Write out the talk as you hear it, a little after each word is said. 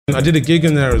I did a gig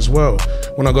in there as well.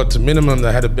 When I got to Minimum,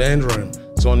 they had a band room.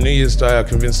 So on New Year's Day, I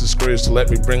convinced the Screws to let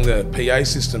me bring the PA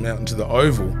system out into the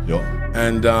Oval.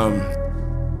 And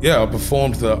I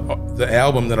performed the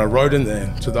album that I wrote in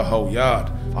there to the whole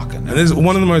yard. And this is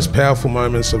one of the most powerful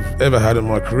moments I've ever had in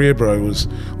my career, bro, was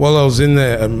while I was in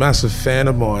there, a massive fan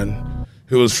of mine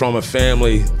who was from a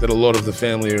family that a lot of the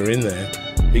family are in there,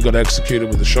 he got executed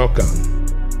with a shotgun.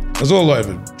 I was all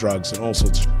over drugs and all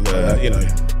sorts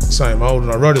of, same old.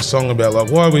 And I wrote a song about,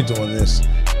 like, why are we doing this?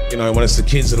 When it's the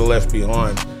kids that are left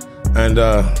behind. And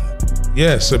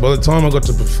so by the time I got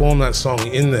to perform that song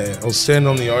in there, I was standing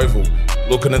on the Oval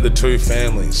looking at the two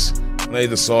families on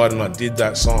either side, and I did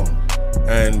that song.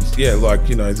 And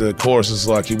the chorus is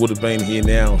like, he would have been here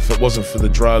now. If it wasn't for the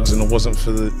drugs and it wasn't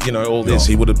for the, all this,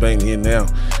 he would have been here now.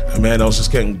 And man, I was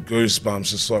just getting goosebumps,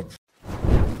 just like.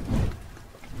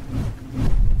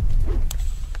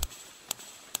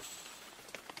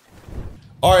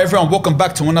 All right, everyone, welcome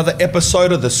back to another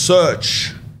episode of The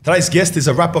Search. Today's guest is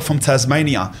a rapper from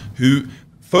Tasmania who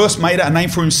first made a name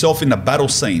for himself in the battle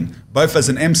scene, both as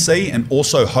an MC and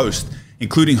also host,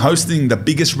 including hosting the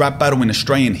biggest rap battle in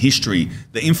Australian history,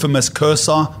 the infamous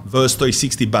Cursor Verse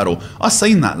 360 battle. I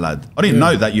seen that, lad. I didn't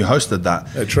know that you hosted that.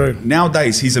 Yeah, true.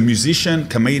 Nowadays, he's a musician,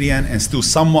 comedian, and still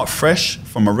somewhat fresh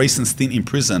from a recent stint in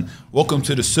prison. Welcome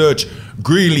to The Search,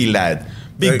 Greeley, lad.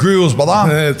 Big grills,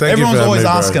 brother. Yeah, everyone's always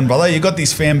asking, brother. You got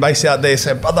this fan base out there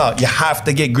saying, brother, you have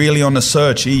to get Greeley on The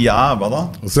Search. Here you are,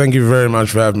 brother. Well, thank you very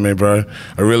much for having me, bro.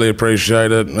 I really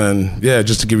appreciate it. And yeah,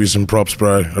 just to give you some props,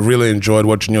 bro. I really enjoyed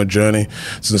watching your journey.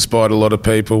 It's inspired a lot of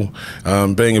people.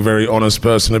 Being a very honest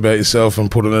person about yourself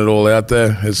and putting it all out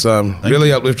there. It's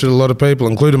really uplifted a lot of people,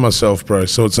 including myself, bro.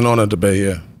 So it's an honour to be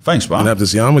here. Thanks, bro. And have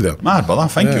this yarn with you. Mad, brother.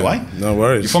 Thank you, eh? No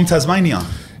worries. You're from Tasmania?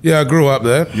 Yeah, I grew up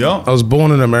there. Yeah. I was born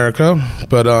in America,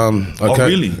 but Oh,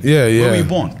 really? Yeah. Where were you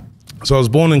born? So I was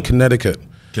born in Connecticut.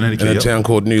 In a town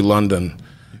called New London.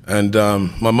 And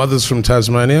my mother's from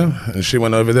Tasmania, and she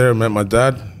went over there and met my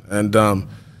dad. And I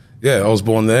was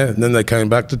born there. And then they came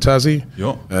back to Tassie.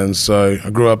 Yeah. And so I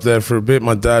grew up there for a bit.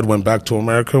 My dad went back to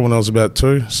America when I was about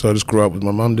 2, so I just grew up with my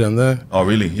mum down there. Oh,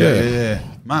 really? Yeah.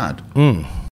 Mad.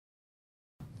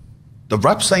 The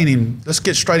rap scene let's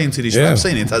get straight into this rap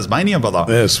scene in Tasmania, brother.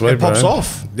 Yeah, sweet, it pops bro.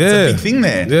 off. Yeah. It's a big thing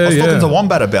there. I was talking to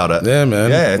Wombat about it. Yeah, man.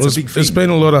 Yeah, it's a big thing. It's been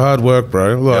a lot of hard work,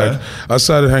 bro. I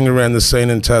started hanging around the scene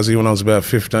in Tassie when I was about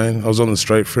 15. I was on the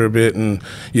street for a bit and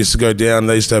used to go down.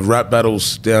 They used to have rap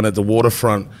battles down at the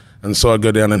waterfront. And so I'd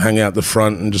go down and hang out the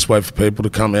front and just wait for people to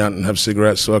come out and have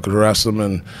cigarettes so I could harass them.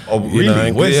 And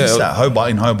really? Where's this at?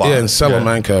 Hobart? Yeah, in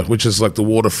Salamanca, which is like the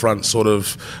waterfront sort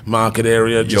of market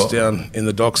area just down in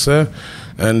the docks there.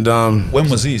 And when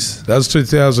was this? That was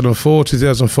 2004,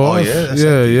 2005. Oh,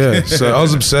 yeah? Yeah. So I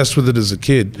was obsessed with it as a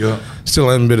kid. Yeah.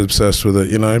 Still am a bit obsessed with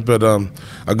it, But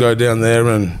I go down there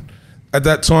and at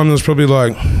that time there was probably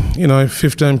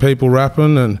 15 people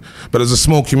rapping, but it was a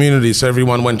small community, so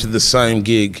everyone went to the same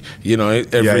gig,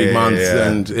 every month,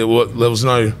 and there was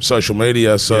no social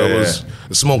media, so it was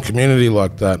a small community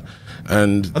like that.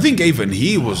 And I think even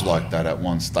he was like that at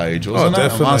one stage, wasn't it?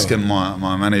 Definitely. I'm asking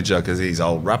my manager because he's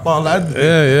old rapper, lad.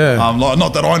 Yeah.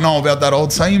 Not that I know about that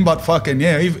old scene, but fucking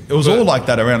it was all like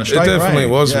that around Australia. It definitely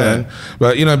was, man.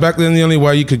 But back then the only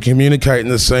way you could communicate in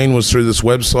the scene was through this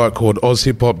website called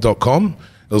ozhiphop.com.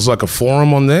 It was like a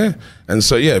forum on there, and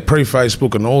so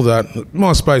pre-Facebook and all that,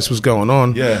 MySpace was going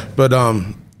on. Yeah. But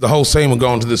the whole scene would go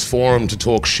onto this forum to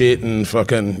talk shit and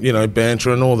fucking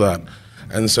banter and all that.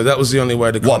 And so that was the only way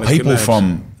to kind of people connect.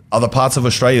 from other parts of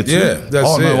Australia too? Yeah,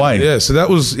 that's it. No way. Yeah, so that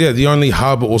was the only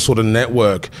hub or sort of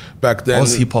network back then.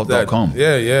 Ozhiphop.com.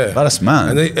 Yeah. That's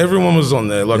mad. And everyone was on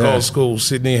there, old school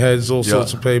Sydney heads, all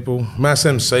sorts of people. Mass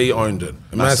MC owned it.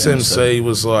 And Mass MC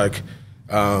was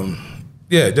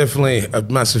definitely a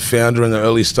massive founder in the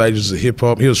early stages of hip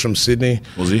hop. He was from Sydney.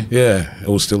 Was he? Yeah,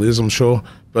 or still is, I'm sure.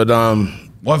 But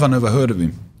why have I never heard of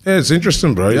him? Yeah, it's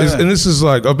interesting, bro. Yeah. And this is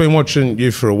I've been watching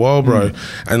you for a while, bro.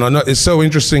 And I know it's so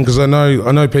interesting because I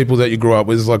know people that you grew up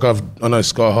with. I know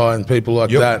Sky High and people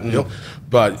like that.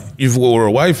 But you were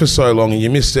away for so long and you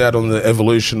missed out on the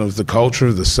evolution of the culture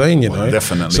of the scene,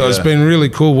 Definitely. So it's been really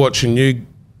cool watching you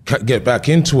get back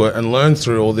into it and learn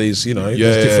through all these, these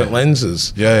different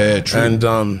lenses. Yeah, true.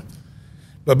 And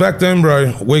but back then,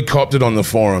 bro, we copped it on the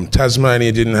forum.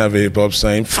 Tasmania didn't have a hip-hop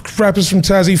scene. Rappers from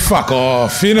Tassie, fuck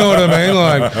off. You know what I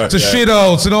mean? It's a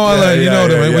shithole. It's an island. You know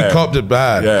what I mean? We copped it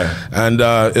bad. Yeah. And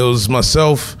it was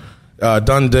myself,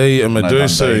 Dundee and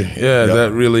Medusa. Dundee.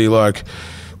 That really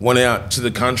went out to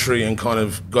the country and kind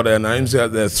of got our names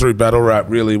out there through battle rap.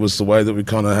 Really was the way that we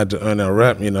kind of had to earn our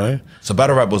rap, you know. So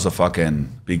battle rap was a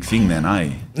fucking big thing then,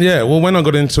 eh? Yeah, well, when I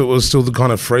got into it, it was still the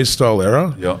kind of freestyle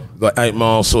era. Yeah. Like 8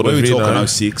 Mile sort We of, were you talking know.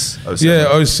 06, 07.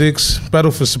 Yeah, 06.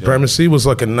 Battle for Supremacy was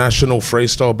like a national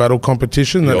freestyle battle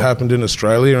competition that happened in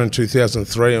Australia in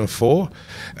 2003 and 4,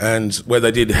 and where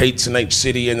they did heats in each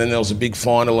city, and then there was a big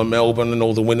final in Melbourne, and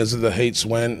all the winners of the heats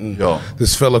went, and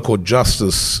this fella called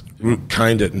Justice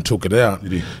caned it and took it out.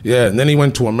 Did he? Yeah, and then he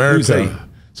went to America. Who's he?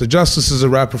 So Justice is a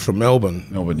rapper from Melbourne.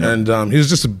 Yeah. And he was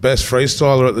just the best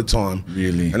freestyler at the time.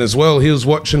 Really? And as well, he was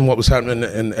watching what was happening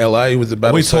in LA with the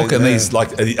battle. Are we scene talking there. these,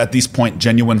 like, at this point,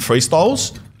 genuine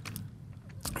freestyles?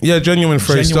 Yeah, genuine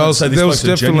freestyles. So this there bloke's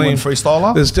a genuine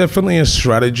freestyler? There's definitely a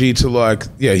strategy to, like,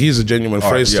 yeah, he's a genuine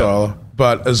freestyler.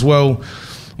 But as well,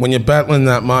 when you're battling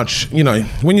that much, you know,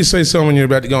 when you see someone you're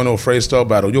about to go into a freestyle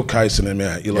battle, you're casing them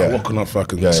out. You're like, what can I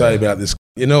fucking say about this?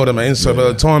 You know what I mean? So by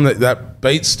the time that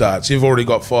beat starts, you've already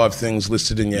got 5 things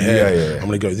listed in your head. I'm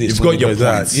going to go this, you've got your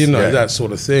that, you know, that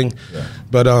sort of thing.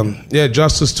 But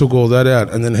Justice took all that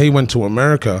out, and then he went to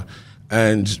America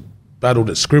and battled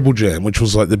at Scribble Jam, which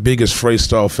was like the biggest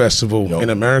freestyle festival in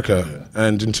America.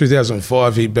 And in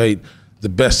 2005, he beat the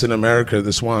best in America at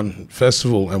this one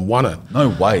festival and won it. No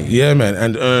way. Yeah, man,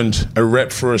 and earned a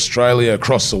rep for Australia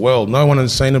across the world. No one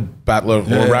had seen a battler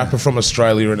or a rapper from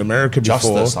Australia in America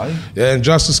before. Justice, eh? Yeah, and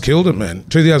Justice killed it, man.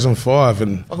 2005,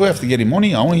 and we have to get him on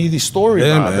here. I want to hear this story,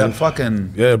 yeah, bro. man. About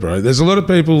fucking... Yeah, bro. There's a lot of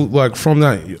people like from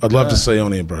that I'd love to see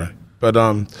on here, bro. But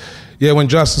yeah, when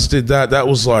Justice did that, that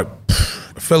was like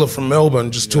a fella from Melbourne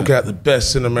just took out the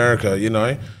best in America, you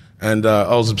know. And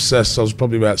I was obsessed. I was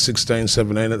probably about 16,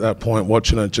 17 at that point,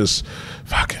 watching it just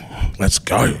fucking, let's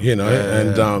go, you know.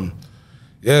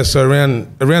 And so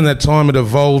around that time, it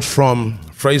evolved from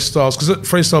freestyles, because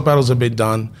freestyle battles have been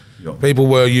done. People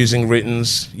were using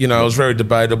writtens, you know, it was very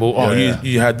debatable.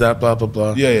 You had that, blah, blah,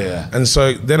 blah. And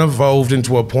so then evolved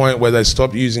into a point where they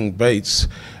stopped using beats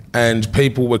and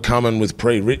people were coming with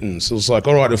pre-writtens. It was like,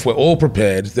 all right, if we're all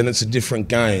prepared, then it's a different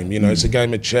game. You know, it's a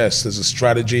game of chess. There's a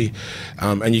strategy,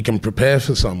 and you can prepare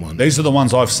for someone. These are the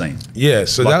ones I've seen. Yeah,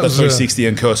 so like that the was 360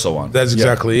 and Cursor one. That's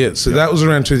exactly it. So that was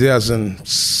around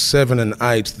 2007 and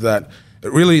 8 that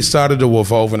it really started to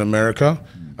evolve in America.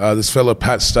 This fella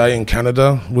Pat Stay in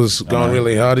Canada was going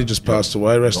really hard. He just passed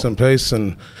away, rest in peace.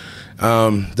 And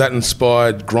that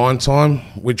inspired Grind Time,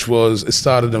 which it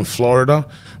started in Florida,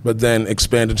 but then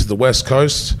expanded to the West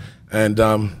Coast. And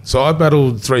so I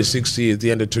battled 360 at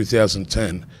the end of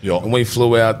 2010. And we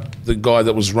flew out the guy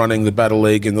that was running the Battle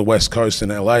League in the West Coast in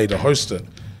LA to host it.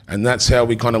 And that's how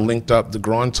we kind of linked up the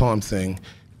Grind Time thing,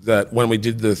 that when we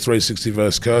did the 360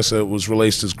 versus Cursor, it was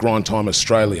released as Grind Time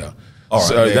Australia.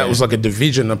 That was like a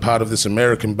division, a part of this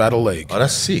American Battle League. Oh,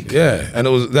 that's sick. Yeah, and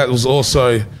that was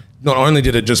also... Not only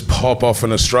did it just pop off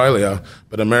in Australia,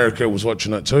 but America was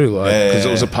watching it too, like, because it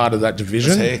was a part of that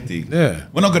division. That's hectic. Yeah.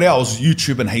 When I got out, I was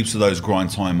YouTubing heaps of those Grind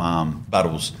Time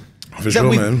battles. For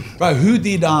sure, man. Bro, who did,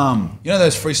 you know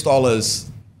those freestylers,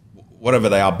 whatever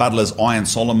they are, battlers, Iron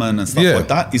Solomon and stuff like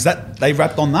that? Is that, they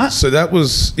rapped on that? So that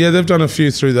was, they've done a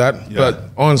few through that, but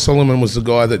Iron Solomon was the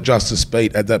guy that Justice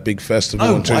beat at that big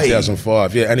festival in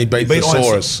 2005. Yeah, and he beat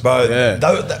Thesaurus.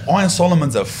 Iron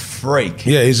Solomon's a freak.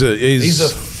 Yeah, he's a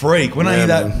freak. When I hear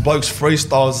that bloke's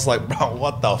freestyle, it's like, bro,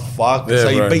 what the fuck? Yeah, so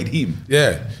you beat him.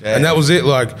 Yeah, and that was it.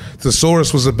 Like,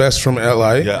 Thesaurus was the best from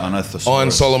LA. Yeah, I know Thesaurus.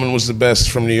 Iron Solomon was the best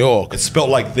from New York. It's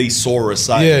spelled like Thesaurus.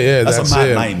 Eh? Yeah, that's a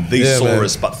mad name.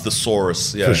 Thesaurus, but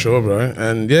Thesaurus. Yeah. For sure, bro.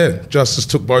 And Justice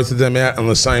took both of them out on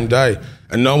the same day.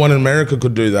 And no one in America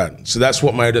could do that. So that's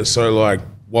what made it so like,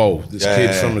 whoa, this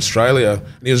kid from Australia.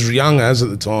 And he was young at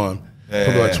the time.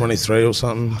 Probably like 23 or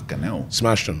something. Fucking hell.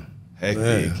 Smashed him.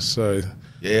 Hectic.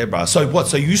 Yeah, bro. So what?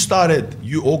 So you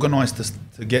organised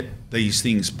to get these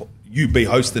things, you be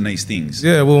hosting these things?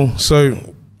 Yeah, well,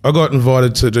 so I got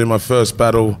invited to do my first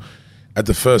battle at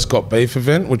the first Got Beef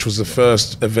event, which was the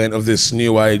first event of this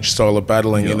new age style of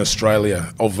battling in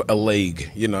Australia, of a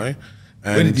league, you know.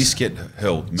 And where did this get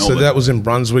held? Melbourne? So that was in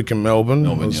Brunswick and Melbourne.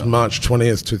 It was March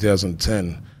 20th, 2010.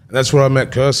 And that's where I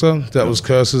met Cursor. That was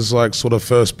Cursor's like sort of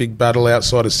first big battle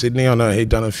outside of Sydney. I know he'd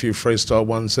done a few freestyle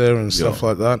ones there and stuff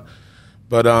like that.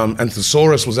 But and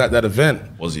Thesaurus was at that event.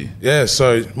 Was he? Yeah,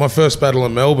 so my first battle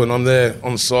in Melbourne, I'm there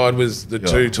on side with the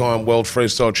two-time world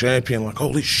freestyle champion. Like,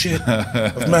 holy shit,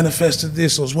 I've manifested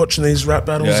this. I was watching these rap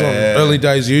battles on early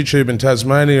days YouTube in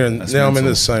Tasmania, and now I'm in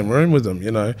the same room with them,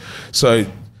 you know. So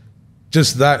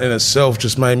just that in itself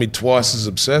just made me twice as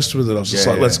obsessed with it. I was just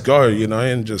like, let's go, you know,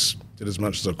 and just did as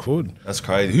much as I could. That's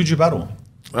crazy. Who'd you battle?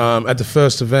 at the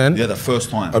first event. Yeah, the first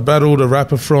time. I battled a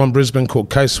rapper from Brisbane called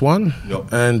Case One,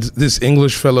 and this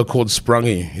English fella called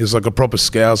Sprungy. He's like a proper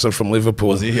scouser from Liverpool.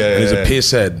 Was he? Yeah, and he's a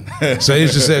pisshead. So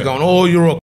he's just there going, "Oh, you're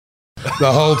a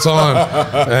the whole time,"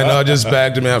 and I just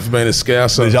bagged him out for being a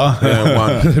scouser. Did ya? Yeah,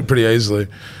 won pretty easily.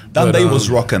 Dundee was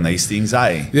rocking these things,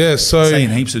 eh? Yeah, so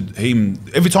saying heaps of him.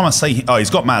 Every time I see him, he's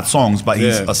got mad songs, but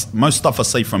most stuff I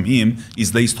see from him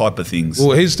is these type of things.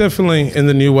 Well, he's definitely in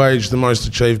the new age the most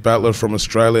achieved battler from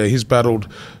Australia. He's battled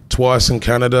twice in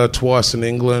Canada, twice in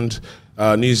England,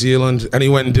 New Zealand, and he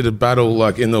went and did a battle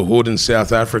like in the hood in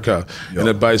South Africa in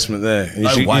a basement there.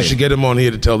 And you should get him on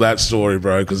here to tell that story,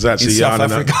 bro, because that's a yarn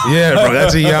and a bro,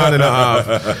 that's a yarn and a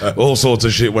half. All sorts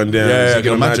of shit went down. Yeah, you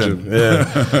can imagine.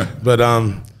 Yeah, but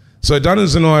so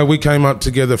Dunners and I, we came up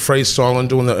together freestyling,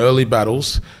 doing the early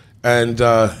battles, and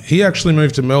he actually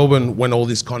moved to Melbourne when all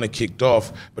this kind of kicked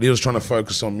off, but he was trying to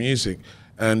focus on music,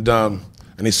 and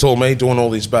he saw me doing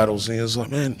all these battles, and he was like,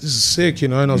 "Man, this is sick,"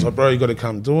 And I was like, "Bro, you got to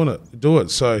come do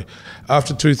it." So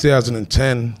after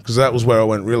 2010, because that was where I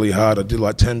went really hard, I did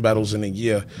like 10 battles in a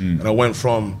year, and I went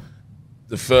from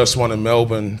the first one in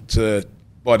Melbourne to,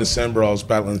 by December, I was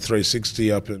battling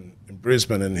 360 up in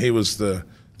Brisbane, and he was the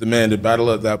man to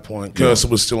battle at that point. Cursor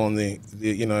was still on the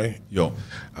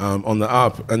on the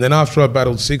up. And then after I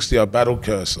battled 60, I battled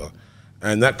Cursor.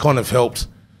 And that kind of helped,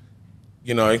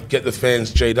 get the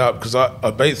fans G'd up, because I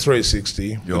beat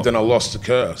 360, but then I lost to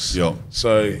Curse.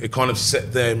 So it kind of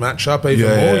set their match up even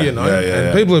more,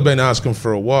 and people have been asking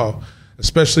for a while,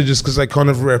 especially just because they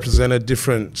kind of represented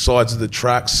different sides of the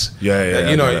tracks.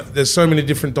 There's so many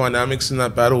different dynamics in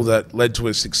that battle that led to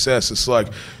its success. It's like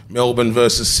Melbourne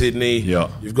versus Sydney.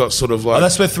 You've got sort of like...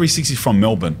 that's where 360's from,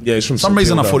 Melbourne. Yeah, he's from some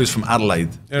reason I thought he's from Adelaide.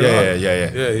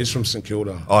 Yeah, he's from St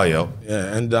Kilda. Oh, yeah.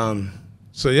 Yeah, and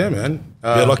so yeah, man.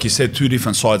 Like you said, two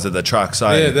different sides of the tracks.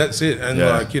 Yeah, that's it. And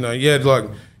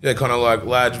kind of like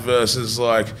Lad versus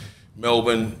like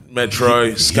Melbourne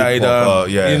Metro skater,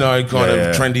 kind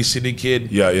of trendy city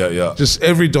kid. Yeah. Just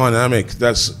every dynamic.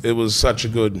 It was such a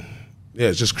good. Yeah,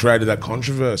 it just created that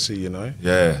controversy.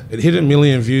 Yeah. It hit 1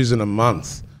 million views in a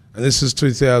month, and this is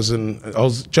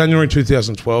January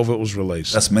 2012. It was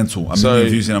released. That's mental. 1 million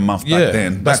views in a month back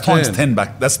then. That's times 10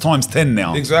 back. That's times 10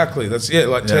 now. Exactly. That's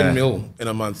 10 mil in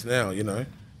a month now.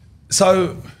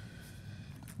 So,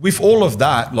 with all of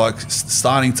that, like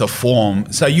starting to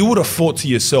form, so you would have thought to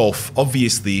yourself,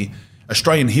 obviously,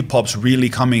 Australian hip hop's really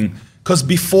coming, because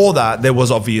before that there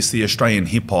was obviously Australian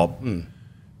hip hop,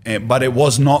 but it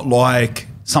was not like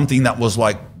something that was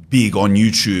like big on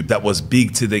YouTube, that was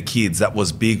big to the kids, that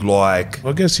was big like...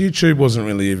 I guess YouTube wasn't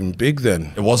really even big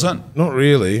then. It wasn't? Not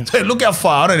really. Hey, look how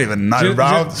far, I don't even know,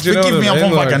 bro. Forgive me, I'm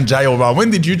from fucking jail, bro. When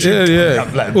did YouTube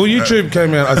come out? Well, YouTube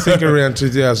came out, I think, around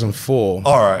 2004.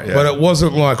 All right, yeah. But it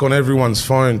wasn't like on everyone's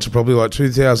phone to probably like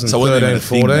 2013,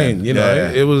 14,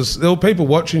 It was, there were people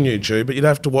watching YouTube, but you'd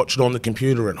have to watch it on the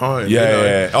computer at home.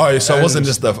 Yeah. Oh, so it wasn't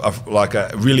just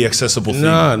a really accessible thing?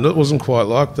 No, it wasn't quite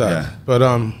like that. Yeah.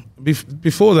 But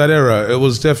before that era, it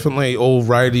was definitely all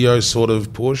radio sort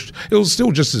of pushed. It was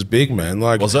still just as big, man.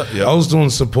 Like, was it? Yeah. I was doing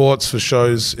supports for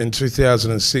shows in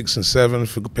 2006 and 7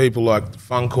 for people like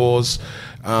Funkors.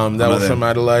 They were from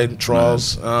Adelaide,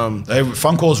 Trials.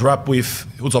 Funkors rap with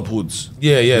Hoods Up Hoods.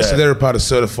 Yeah. So they're a part of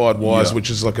Certified Wise, which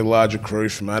is like a larger crew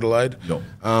from Adelaide.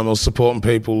 I was supporting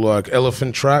people like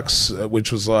Elephant Tracks,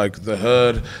 which was like The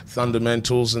Herd,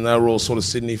 Thundamentals, and they were all sort of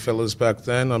Sydney fellas back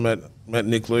then. I met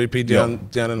Nick Loopy down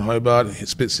in Hobart.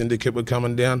 Spit Syndicate were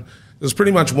coming down. There was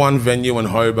pretty much one venue in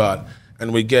Hobart,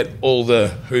 and we get all the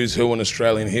who's who in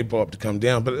Australian hip hop to come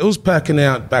down. But it was packing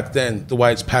out back then the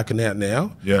way it's packing out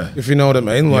now. Yeah. If you know what I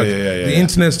mean. Like the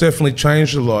internet's definitely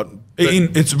changed a lot.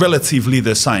 It's relatively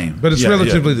the same. But it's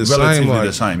relatively the same. Relatively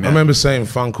the same, I remember seeing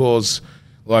Funkors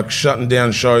like shutting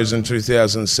down shows in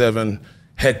 2007,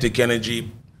 hectic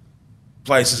energy,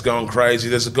 places going crazy.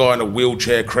 There's a guy in a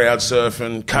wheelchair crowd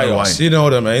surfing, chaos. You know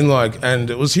what I mean? And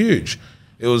it was huge.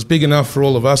 It was big enough for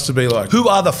all of us to be like... Who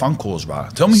are the Funkors, bro?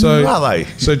 Tell me, who are they?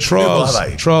 So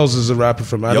Trials is a rapper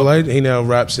from Adelaide. He now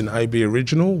raps in AB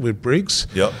Original with Briggs.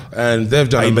 And they've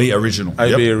done... AB Original.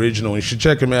 AB Original. You should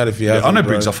check him out if you haven't. I know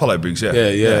Briggs. I follow Briggs,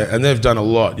 Yeah. And they've done a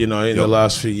lot, in the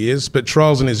last few years. But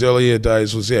Trials in his earlier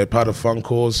days was, part of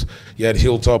Funkors. You had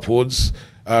Hilltop Hoods,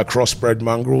 Crossbred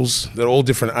Mongrels. They're all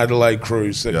different Adelaide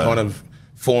crews that kind of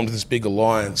formed this big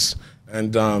alliance.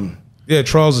 And...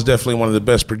 Trials is definitely one of the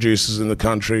best producers in the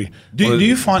country. Do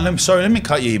you find... Sorry, let me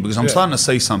cut you here because I'm starting to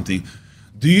say something.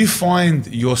 Do you find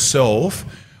yourself...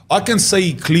 I can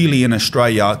see clearly in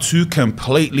Australia two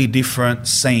completely different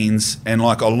scenes, and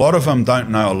like a lot of them don't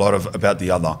know a lot about the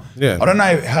other. Yeah. I don't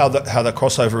know how the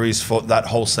crossover is for that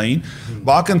whole scene,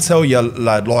 but I can tell you,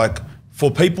 lad, like for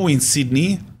people in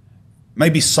Sydney,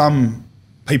 maybe some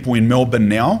people in Melbourne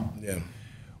now,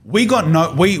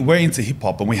 we're into hip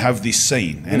hop and we have this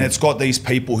scene, and it's got these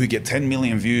people who get 10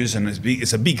 million views, and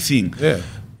it's a big thing. Yeah.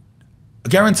 I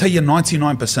guarantee you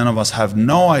 99% of us have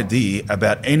no idea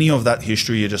about any of that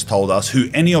history you just told us, who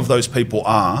any of those people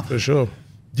are. For sure.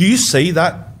 Do you see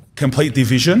that complete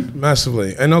division?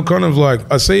 Massively. And I kind of like,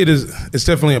 I see it as, it's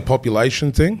definitely a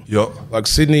population thing. Yeah. Like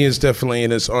Sydney is definitely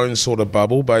in its own sort of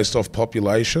bubble based off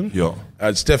population. Yeah.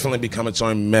 It's definitely become its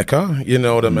own mecca, you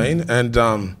know what I mean?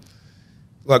 And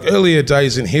like earlier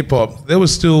days in hip hop, there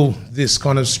was still this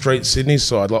kind of street Sydney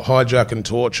side, like Hijack and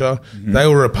Torture. They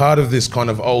were a part of this kind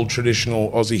of old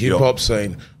traditional Aussie hip hop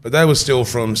scene, but they were still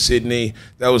from Sydney.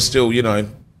 They were still, you know,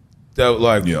 they were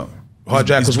like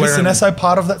Hijack was Bliss wearing. and SO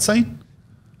part of that scene?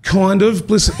 Kind of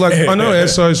Bliss, like I know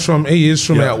SO's from, he is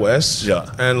from out west, Yeah.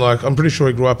 and like I'm pretty sure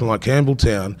he grew up in like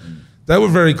Campbelltown. They were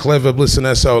very clever, Bliss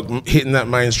and SO, hitting that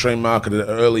mainstream market at an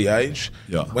early age.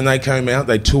 Yeah. When they came out,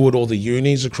 they toured all the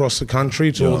unis across the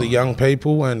country to all the young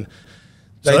people, and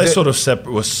So they sort of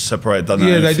was separated, didn't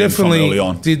yeah, they? they from early definitely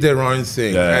on. did their own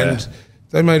thing, Yeah, and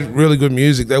they made really good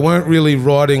music. They weren't really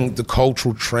riding the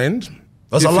cultural trend.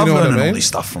 Because if I you love know what learning I mean. all this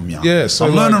stuff from you. Yeah, so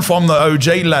I'm like- learning from the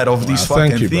OG lad of this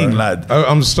Thank fucking you, thing, bro. lad.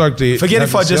 I'm stoked to Forget have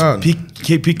if I this just yarn.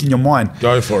 keep picking your mind.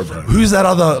 Go for it, bro. Who's that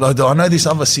other? Like, I know this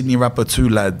other Sydney rapper too,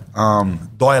 lad.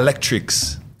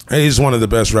 Dielectrics. He's one of the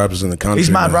best rappers in the country. He's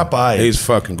mad man. rapper, eh? He's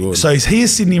fucking good. So is he a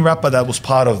Sydney rapper that was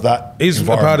part of that? He's a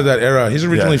part of that era. He's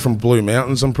originally Yeah. from Blue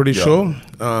Mountains, I'm pretty sure.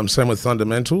 Same with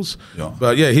Fundamentals. Yeah.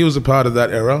 But yeah, he was a part of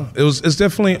that era. It's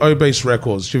definitely Obese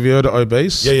Records. Have you heard of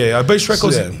Obese? Yeah. Obese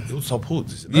Records. Yeah. Hilltop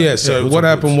Hoods. Isn't it? Yeah, so Hilltop what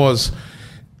happened Hoods. was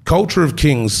Culture of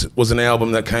Kings was an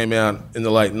album that came out in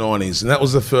the late 90s, and that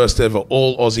was the first ever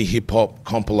all Aussie hip-hop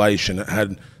compilation. It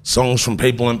had songs from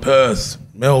people in Perth,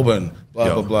 Melbourne,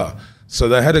 blah, blah, blah. So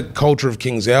they had a Culture of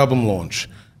Kings album launch,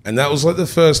 and that was like the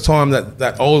first time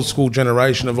that old school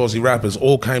generation of Aussie rappers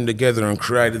all came together and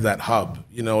created that hub,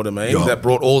 you know what I mean? Yeah. That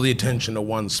brought all the attention to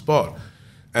one spot.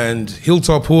 And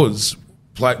Hilltop Hoods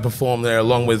performed there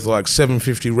along with like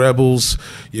 750 Rebels.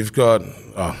 You've got...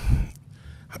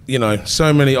 you know,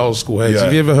 so many old school heads. Yeah.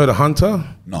 Have you ever heard of Hunter?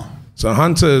 No. So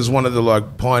Hunter is one of the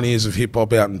like pioneers of hip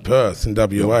hop out in Perth in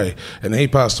WA, and he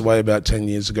passed away about 10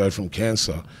 years ago from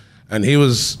cancer. And he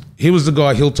was the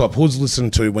guy Hilltop Hoods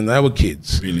listened to when they were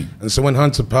kids. Really? And so when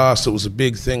Hunter passed, it was a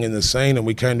big thing in the scene, and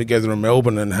we came together in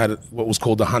Melbourne and had what was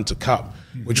called the Hunter Cup,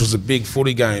 which was a big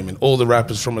footy game, and all the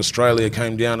rappers from Australia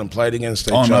came down and played against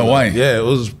each other. Oh, no way. Yeah, it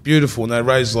was beautiful, and they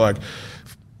raised like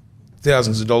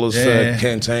thousands of dollars Yeah. for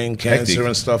canteen, cancer Hectic.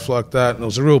 and stuff like that, and it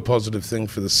was a real positive thing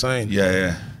for the scene.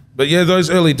 Yeah. But yeah, those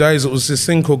early days, it was this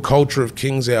thing called Culture of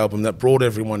Kings album that brought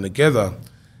everyone together.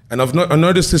 And I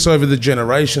noticed this over the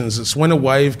generations. It's when a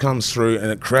wave comes through and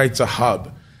it creates a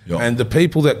hub. Yeah. And the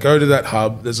people that go to that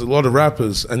hub, there's a lot of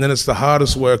rappers, and then it's the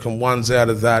hardest working ones out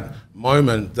of that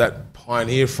moment that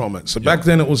pioneer from it. So back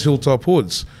then it was Hilltop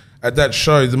Hoods. At that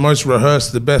show, the most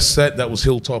rehearsed, the best set, that was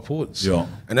Hilltop Hoods. Yeah.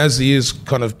 And as the years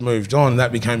kind of moved on,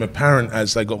 that became apparent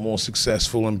as they got more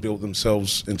successful and built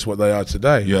themselves into what they are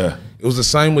today. Yeah. It was the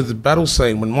same with the battle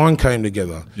scene when mine came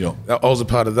together. Yeah. I was a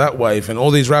part of that wave, and all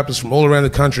these rappers from all around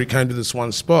the country came to this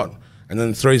one spot. And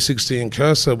then 360 and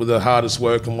Cursor were the hardest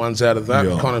working ones out of that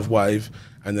kind of wave.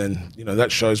 And then, you know,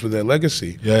 that shows with their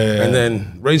legacy. Yeah. And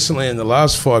then recently in the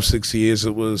last 5-6 years,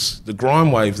 it was the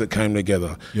grime wave that came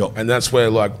together. Yeah. And that's where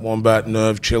like Wombat,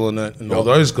 Nerve, Chillin' It, and all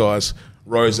those guys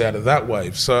rose out of that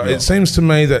wave. So it seems to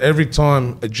me that every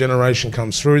time a generation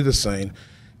comes through the scene,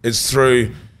 it's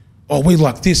through, oh, we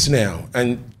like this now.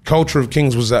 And Culture of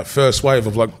Kings was that first wave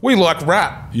of like, we like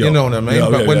rap, you know what I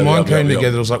mean? But when mine came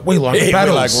together, it was like, we like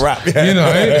battles, we like rap, you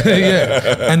know?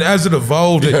 Yeah. And as it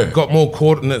evolved, it got more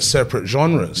caught in its separate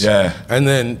genres. Yeah. And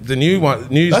then the new one,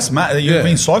 That's mad. You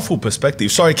mean insightful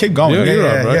perspective. Sorry, keep going. yeah, you're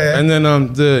right, bro. yeah. And then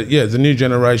the new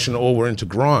generation all were into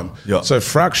grime. Yeah. So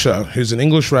Fracture, who's an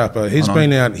English rapper, he's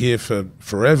been out here for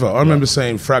forever. I remember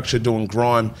seeing Fracture doing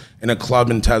grime in a club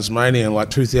in Tasmania in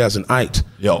like 2008.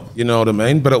 Yeah. You know what I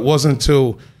mean? But it wasn't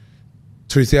until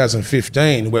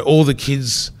 2015 where all the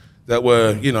kids that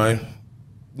were, you know,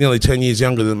 nearly 10 years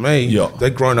younger than me,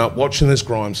 they'd grown up watching this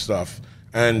grime stuff.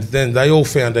 And then they all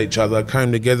found each other,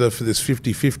 came together for this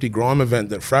 50-50 grime event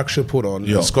that Fracture put on.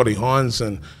 And Scotty Hines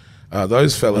and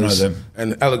those fellas. I know them.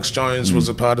 And Alex Jones was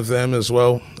a part of them as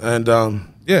well. And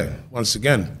once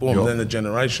again, boom, then the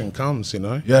generation comes, you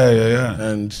know. Yeah.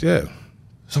 And yeah.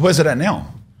 So where's it at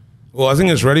now? Well, I think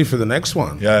it's ready for the next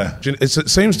one. Yeah. It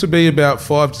seems to be about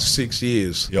 5 to 6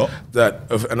 years Yep. that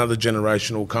of another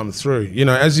generation will come through. You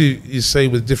know, as you see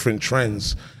with different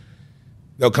trends,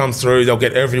 they'll come through, they'll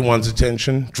get everyone's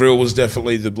attention. Drill was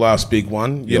definitely the last big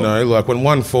one. You know, like when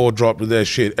 1-4 dropped with their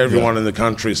shit, everyone in the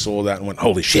country saw that and went,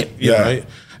 holy shit, you know.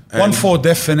 1-4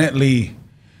 definitely...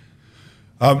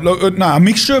 a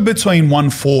mixture between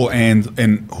 1-4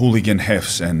 and Hooligan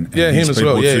Hefs and him his as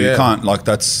people well. too. Yeah. You can't, like,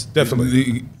 that's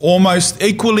Definitely. almost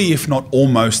equally, if not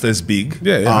almost as big.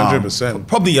 Yeah, 100%.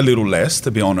 Probably a little less,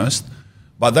 to be honest.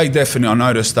 But they definitely, I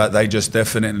noticed that they just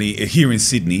definitely, here in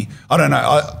Sydney, I don't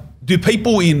know, do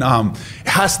people in, it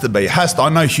has to, I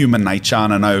know human nature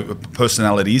and I know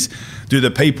personalities, do the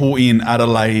people in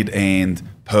Adelaide and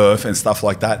Perth and stuff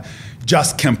like that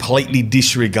just completely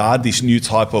disregard this new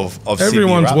type of Everyone's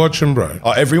Sydney rap? watching, bro.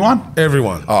 Oh, everyone?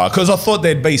 Everyone. Oh, because I thought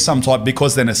there'd be some type,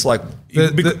 because then it's like...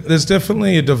 There's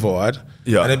definitely a divide.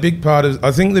 Yeah. And a big part of,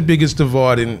 I think the biggest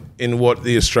divide in what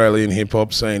the Australian hip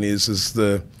hop scene is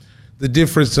the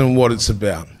difference in what it's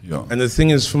about. Yeah. And the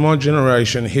thing is, for my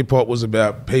generation, hip hop was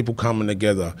about people coming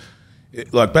together.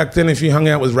 Like back then, if you hung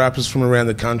out with rappers from around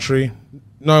the country,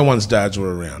 no one's dads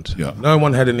were around. Yeah. No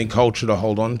one had any culture to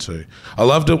hold on to. I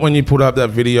loved it when you put up that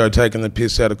video taking the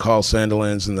piss out of Kyle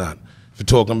Sandilands and that for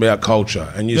talking about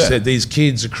culture. And you said these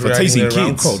kids are creating their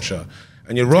own culture.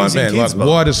 And you're right, man. Like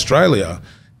white Australia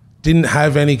didn't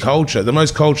have any culture. The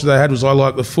most culture they had was I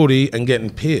like the footy and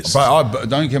getting pissed. But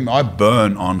don't get me, I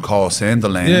burn on Kyle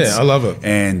Sandilands. Yeah, I love it.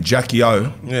 And Jackie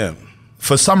O. Yeah.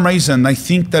 For some reason, they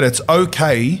think that it's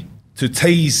okay to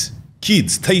tease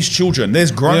kids, tease children. There's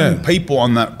grown people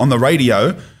on the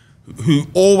radio who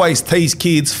always tease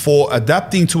kids for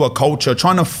adapting to a culture,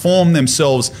 trying to form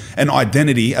themselves an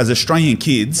identity as Australian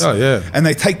kids. Oh, yeah. And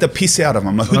they take the piss out of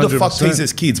them. Like, who the fuck 100%.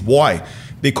 teases kids? Why?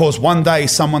 Because one day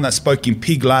someone that spoke in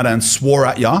pig Latin swore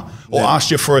at you or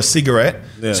asked you for a cigarette.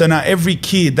 Yeah. So now every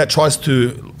kid that tries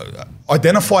to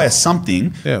identify as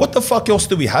something, what the fuck else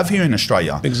do we have here in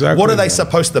Australia? Exactly. What are they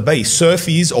supposed to be?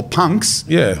 Surfies or punks?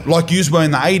 Yeah. Like yous were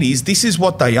in the 80s. This is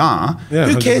what they are. Yeah,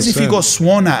 Who cares if you 100%. got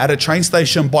sworn at a train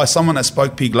station by someone that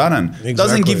spoke pig Latin? Exactly.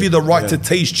 Doesn't give you the right to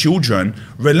tease children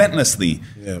relentlessly.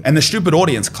 Yeah. And the stupid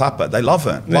audience clap it. They love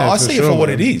it. Yeah, I for see sure, it for what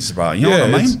man. it is, bro. You know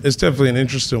what I mean? It's definitely an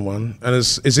interesting one. And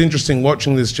it's interesting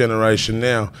watching this generation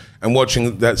now and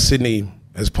watching that Sydney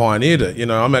has pioneered it. You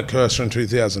know, I met Cursor in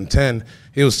 2010.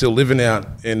 He was still living out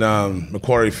in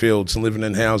Macquarie Fields and living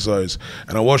in houses.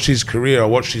 And I watched his career, I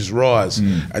watched his rise,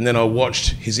 and then I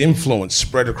watched his influence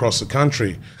spread across the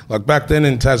country. Like back then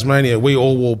in Tasmania, we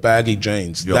all wore baggy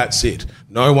jeans. Yep. That's it.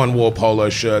 No one wore polo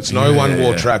shirts. No one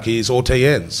wore trackies or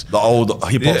TNs. The old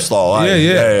hip-hop style, eh?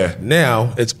 Yeah.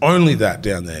 Now, it's only that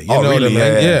down there. You know really? what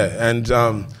I mean? Yeah.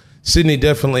 And Sydney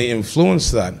definitely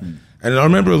influenced that. And I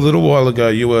remember a little while ago,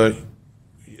 it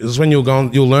was when you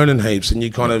were learning heaps and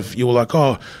you were like,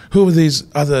 oh, who are these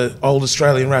other old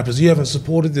Australian rappers? You haven't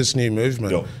supported this new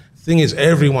movement. Yo. Thing is,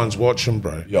 everyone's watching,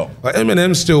 bro. Yo. Like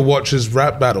Eminem still watches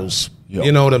rap battles. Yo.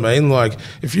 You know what I mean? Like,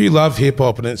 if you love hip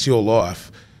hop and it's your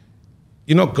life,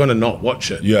 you're not gonna not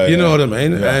watch it. Yeah, you know what I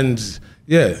mean? Yeah. And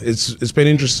it's been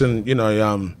interesting,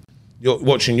 you're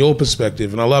watching your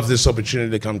perspective, and I love this opportunity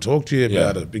to come talk to you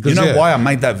about it. Because you know why I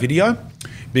made that video?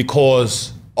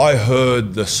 Because I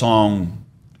heard the song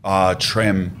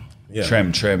Trem,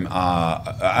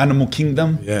 Animal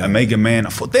Kingdom, Omega Man. I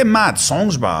thought they're mad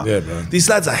songs, bro. Yeah, bro. This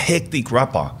lad's a hectic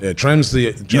rapper. Yeah, Trem's the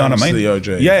You know what I mean? the OG.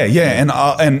 Yeah.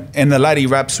 And the lad he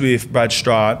raps with Brad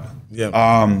Strat.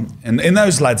 Yeah. And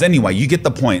those lads anyway, you get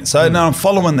the point. So now I'm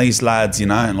following these lads,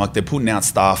 and like they're putting out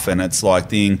stuff, and it's like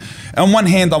thing. On one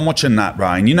hand, I'm watching that,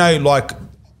 bro, and like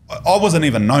I wasn't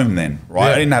even known then, right?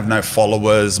 Yeah. I didn't have no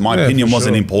followers. My opinion for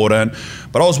wasn't sure. important,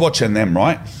 but I was watching them,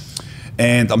 right?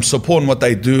 And I'm supporting what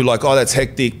they do, like, oh, that's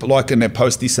hectic, liking their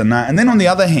post, this and that. And then on the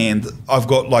other hand, I've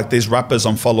got like these rappers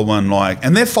I'm following,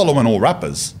 and they're following all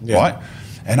rappers, right?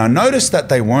 And I noticed that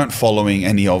they weren't following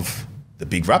any of the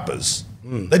big rappers.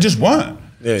 They just weren't.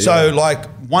 Like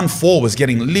 1-4 was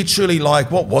getting literally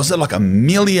like, what was it? Like 1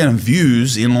 million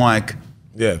views in like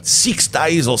 6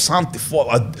 days or something,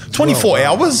 24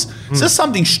 hours. It's just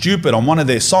something stupid on one of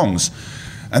their songs.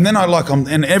 And then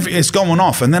it's going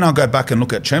off, and then I go back and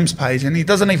look at Trem's page, and he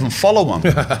doesn't even follow him.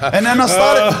 And then I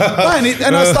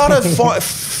started,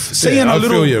 seeing a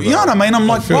little, you know what I mean? I'm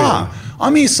like, wow,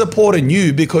 I'm here supporting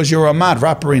you because you're a mad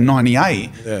rapper in '98,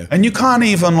 and you can't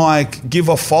even like give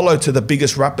a follow to the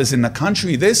biggest rappers in the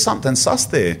country. There's something sus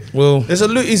there. Well, is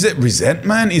it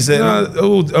resentment? Is it?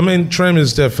 No, I mean, Trem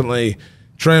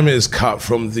Trem is cut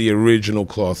from the original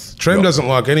cloth. Trem doesn't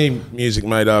like any music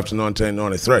made after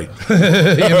 1993.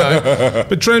 You know,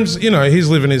 but Trem's, you know, he's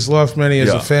living his life, man. He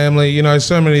has a family. You know,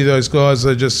 so many of those guys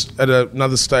are just at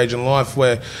another stage in life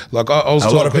where, like, I was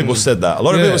a lot of people said that. A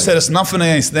lot of people said it's nothing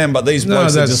against them, but these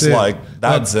blokes are just like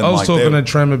dads. I was talking to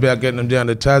Trem about getting him down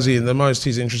to Tassie, and the most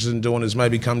he's interested in doing is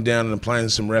maybe come down and playing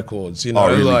some records. You know,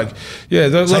 really?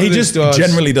 So he just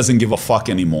generally doesn't give a fuck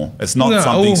anymore. It's not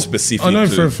something specific. I know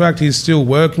for a fact he's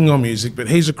still working on music, but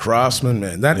he's a craftsman,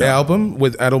 man. That album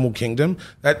with Animal Kingdom,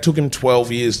 that took him 12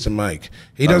 years to make.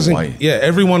 He doesn't. Yeah,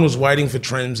 everyone was waiting for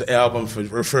Trem's album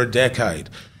for a decade,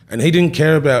 and he didn't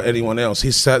care about anyone else.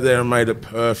 He sat there and made it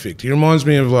perfect. He reminds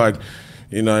me of, like,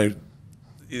 you know,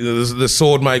 the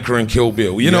sword maker in Kill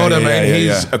Bill. You know what I mean?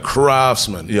 He's a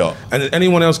craftsman. Yeah. And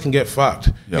anyone else can get fucked.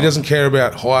 Yeah. He doesn't care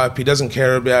about hype. He doesn't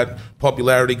care about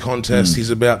popularity contests. He's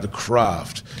about the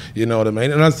craft. You know what I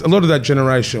mean? And a lot of that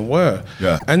generation were.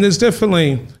 Yeah. And there's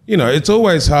definitely, you know, it's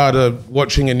always harder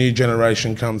watching a new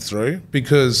generation come through,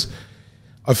 because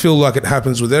I feel like it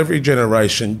happens with every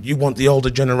generation. You want the older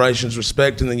generation's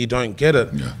respect, and then you don't get it.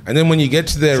 Yeah. And then when you get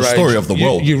to their age, story of the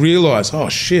world. You realise, oh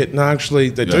shit, no, actually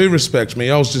they do respect me.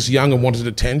 I was just young and wanted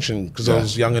attention because I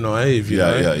was young and naive. You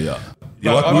know?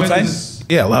 You like Wu-Tang?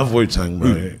 Yeah, I love Wu-Tang,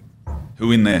 bro.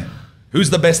 Who in there?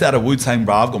 Who's the best out of Wu-Tang,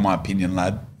 bro? I've got my opinion,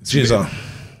 lad. Jizza.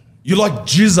 You like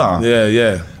Jizza?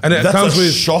 Yeah. And that's comes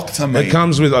with shock to me. It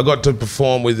comes with, I got to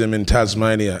perform with him in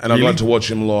Tasmania, and I got to watch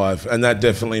him live, and that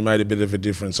definitely made a bit of a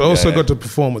difference. I also got to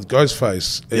perform with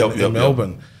Ghostface in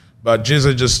Melbourne. But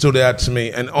Jizza just stood out to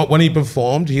me, and when he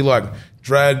performed, he like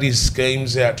dragged his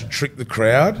schemes out to trick the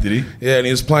crowd. Did he? Yeah, and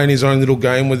he was playing his own little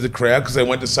game with the crowd because they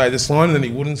went to say this line and then he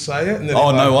wouldn't say it. And then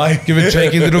no way. Give a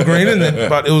cheeky little grin, and then,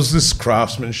 but it was this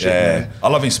craftsmanship, man. I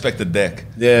love Inspector Deck.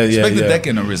 Inspector Deck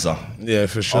and RZA. Yeah,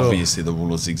 for sure. Obviously, the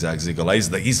ruler Zigzag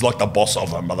Ziggle. He's like the boss of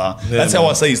them, brother. That's how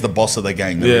I see he's the boss of the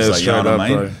gang. You know what I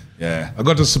mean? Bro. Yeah. I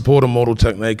got to support Immortal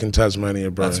Technique in Tasmania,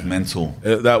 bro. That's mental.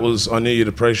 I knew you'd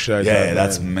appreciate that. Yeah,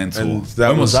 that's mental.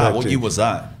 When was that? What year was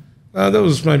that? That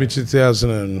was maybe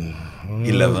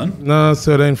 2011. No,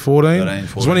 13, 14.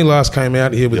 It was when he last came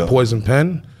out here with Poison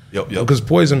Pen. Yep. Because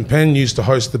Poison Pen used to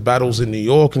host the battles in New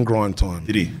York and Grind Time.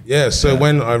 Did he? Yeah, so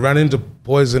when I ran into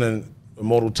Poison and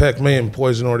Immortal Tech, me and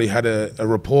Poison already had a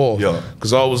rapport. Yeah.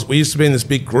 Because we used to be in this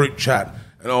big group chat,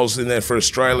 and I was in there for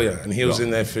Australia, and he was in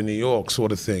there for New York,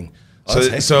 sort of thing.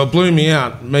 So it blew me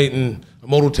out meeting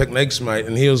Immortal Techniques, mate,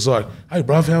 and he was like, "Hey,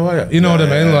 bruv, how are you?" You know what I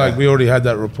mean? Like, we already had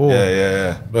that rapport.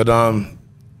 Yeah. But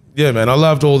yeah, man, I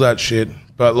loved all that shit.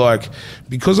 But like,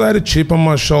 because I had a chip on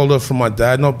my shoulder from my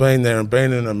dad not being there and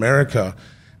being in America,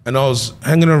 and I was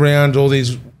hanging around all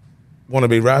these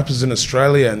wannabe rappers in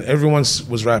Australia, and everyone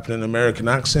was rapping in American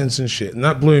accents and shit, and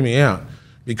that blew me out.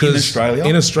 Because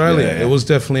in Australia, it was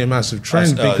definitely a massive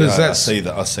trend because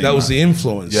that was the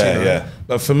influence. Yeah.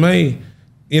 But for me,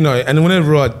 you know, and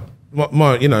whenever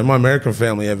my American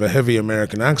family have a heavy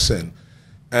American accent,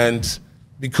 and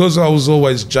because I was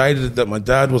always jaded that my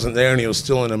dad wasn't there and he was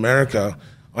still in America,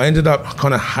 I ended up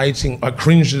kind of I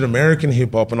cringed at American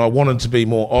hip hop, and I wanted to be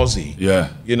more Aussie. Yeah.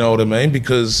 You know what I mean?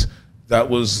 Because that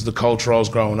was the culture I was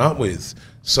growing up with.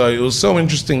 So it was so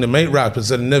interesting to meet rappers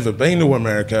that had never been to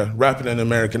America, rapping in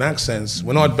American accents,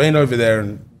 when I'd been over there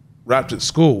and rapped at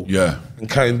school and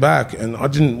came back, and I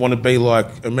didn't want to be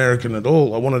like American at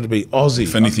all. I wanted to be Aussie.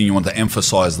 If anything, you want to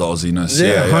emphasise the Aussiness.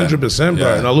 Yeah, 100%,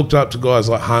 bro. And I looked up to guys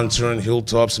like Hunter and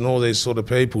Hilltops and all these sort of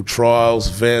people, Trials,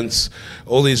 Vents,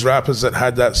 all these rappers that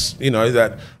had that, you know,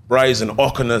 that brazen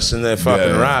awkwardness in their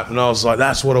fucking rap, and I was like,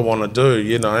 that's what I want to do,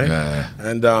 you know.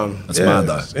 And that's mad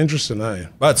though. It's interesting, eh?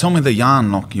 But tell me the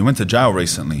yarn. Like, you went to jail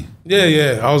recently.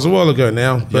 Yeah. I was a while ago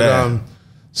now, but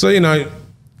so you know,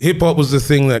 hip hop was the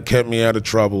thing that kept me out of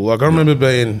trouble. Like I remember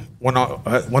being one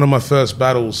of my first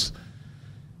battles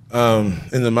in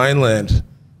the mainland.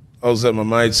 I was at my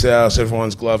mate's house,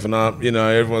 everyone's gloving up, you know,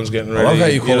 everyone's getting ready. I love how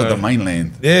you call it the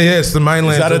mainland. Yeah, it's the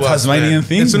mainland. Is that a Tasmanian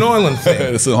thing? It's an island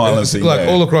thing. It's an island thing. Like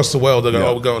all across the world, they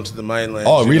go, we're going to the mainland.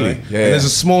 Oh, really? Yeah. And there's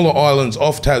a smaller islands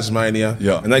off Tasmania,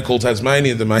 and they call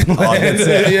Tasmania the mainland. Oh, that's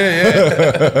it.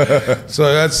 Yeah.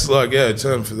 So that's like, a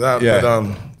term for that. Yeah.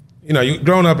 But, you know,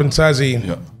 growing up in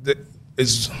Tassie,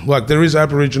 it's like there is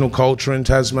Aboriginal culture in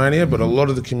Tasmania, but a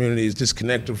lot of the community is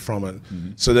disconnected from it.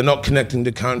 So they're not connecting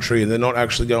to country, and they're not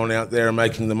actually going out there and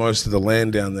making the most of the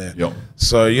land down there.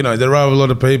 So, you know, there are a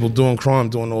lot of people doing crime,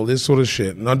 doing all this sort of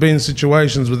shit. And I'd be in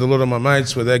situations with a lot of my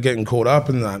mates where they're getting caught up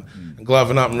in that and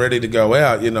gloving up and ready to go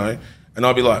out, you know. And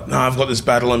I'd be like, no, I've got this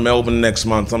battle in Melbourne next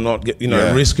month. I'm not,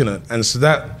 risking it. And so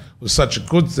that was such a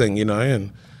good thing, you know.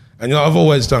 And you know, I've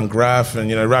always done graph and,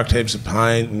 you know, racked heaps of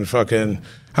paint and fucking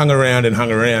hung around,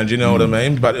 you know what I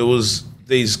mean? But it was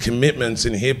these commitments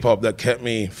in hip-hop that kept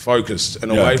me focused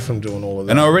and away from doing all of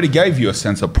that. And I already gave you a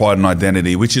sense of pride and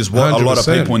identity, which is what 100%. A lot of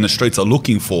people in the streets are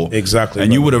looking for. Exactly.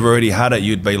 And you would have already had it.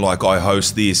 You'd be like, I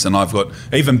host this, and I've got,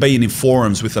 even being in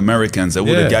forums with Americans, it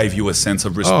would have gave you a sense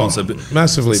of responsibility.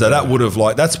 Massively. So that would have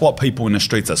that's what people in the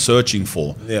streets are searching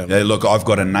for. Yeah. Look, I've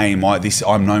got a name,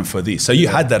 I'm known for this. So you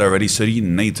had that already, so you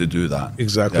didn't need to do that.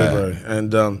 Exactly, bro.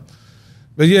 And,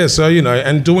 but yeah, so,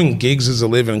 and doing gigs as a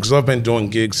living, because I've been doing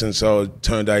gigs since I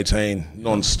turned 18,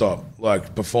 non-stop,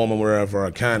 like performing wherever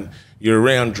I can. You're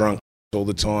around drunk all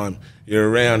the time. You're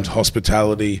around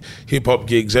hospitality, hip-hop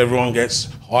gigs. Everyone gets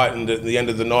heightened at the end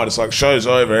of the night. It's like show's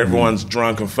over. Everyone's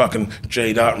drunk and fucking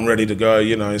G'd up and ready to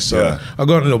go, So I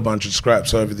got into a bunch of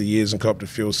scraps over the years and copped a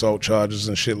few assault charges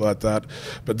and shit like that.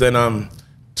 But then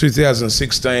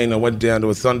 2016, I went down to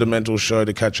a Thundermental show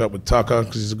to catch up with Tucker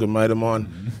because he's a good mate of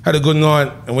mine. Had a good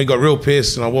night and we got real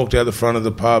pissed and I walked out the front of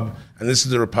the pub and this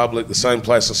is the Republic, the same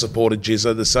place I supported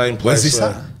Jizza, the same place. Where's this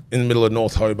at? In the middle of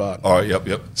North Hobart. Oh, yep.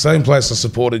 Same place I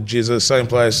supported Jizza, same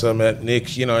place I met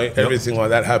Nick, everything like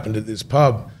that happened at this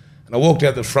pub. And I walked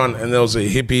out the front and there was a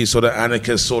hippie sort of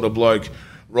anarchist sort of bloke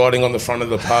riding on the front of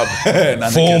the pub,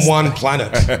 form one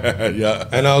planet.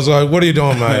 And I was like, what are you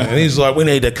doing, mate? And he's like, we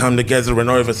need to come together and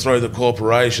overthrow the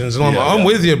corporations. And I'm like, I'm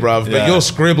with you, bruv, but you're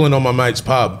scribbling on my mate's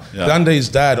pub. Dundee's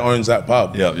dad owns that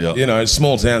pub.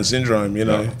 Small town syndrome,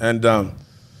 And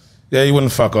he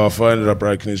wouldn't fuck off. I ended up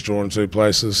breaking his jaw in 2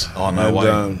 places. Oh, no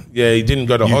way. He didn't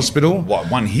go to hospital. What,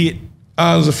 one hit?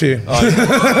 There was a few. I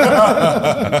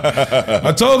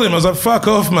told him, I was like, fuck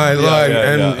off, mate.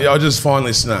 I just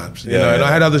finally snapped, and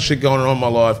I had other shit going on in my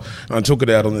life, and I took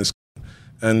it out on this.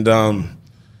 And,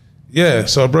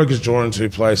 so I broke his jaw in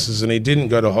 2 places, and he didn't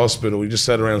go to hospital. He just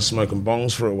sat around smoking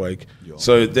bongs for a week.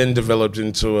 So it then developed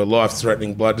into a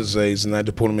life-threatening blood disease, and they had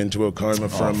to put him into a coma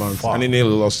for a month. Fuck. And he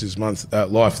nearly lost his life,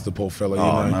 the poor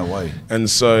fella, no way. And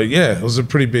so, it was a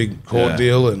pretty big court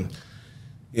deal, and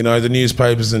the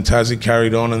newspapers in Tassie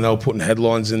carried on and they were putting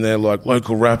headlines in there like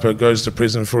local rapper goes to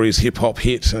prison for his hip hop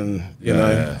hit and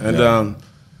I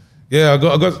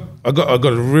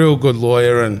got a real good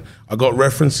lawyer and I got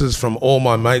references from all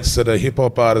my mates that are hip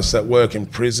hop artists that work in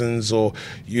prisons or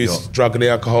youth drug and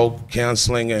alcohol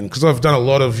counselling, and because I've done a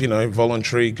lot of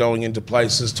voluntary going into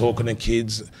places talking to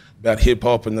kids about hip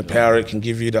hop and the power it can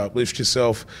give you to uplift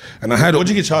yourself. And I had what'd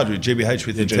you get charged with? GBH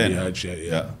with intent? GBH,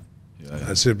 yeah.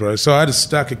 That's it, bro. So I had a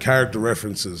stack of character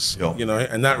references,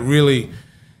 and that really,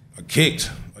 I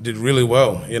kicked. I did really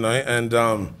well, and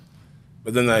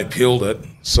but then they appealed it.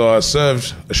 So I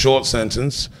served a short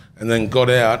sentence and then got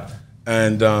out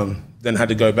and then had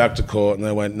to go back to court and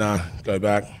they went, nah, go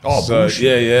back. Oh, so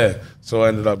bullshit. So I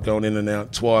ended up going in and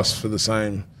out twice for the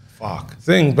same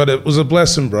thing. But it was a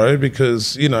blessing, bro,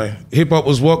 because, hip-hop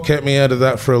was what kept me out of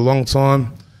that for a long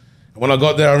time. When I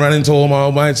got there, I ran into all my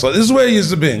old mates. Like, this is where you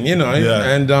used to be,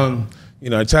 And,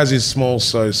 Tassie's small,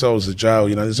 so was the jail,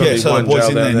 There's only one the boys jail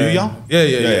in down there there. knew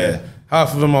you? Yeah.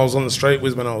 Half of them I was on the street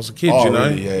with when I was a kid,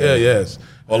 Really? Yeah.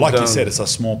 Well, like you said, it's a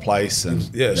small place. And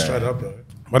straight up, bro.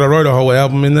 But I wrote a whole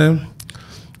album in there.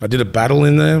 I did a battle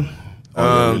in there.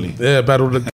 Really? Yeah,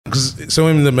 battled. So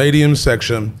in the medium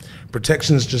section,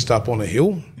 protection's just up on a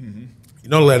hill. Mm-hmm. You're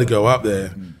not allowed to go up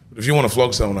there. But if you want to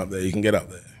flog someone up there, you can get up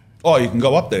there. Oh, you can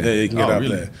go up there? Yeah, you can get up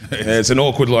there. Yeah, it's an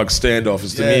awkward standoff.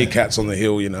 It's the meerkats on the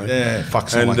hill, Yeah, fuck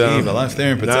someone like evil. If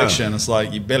they're in protection, it's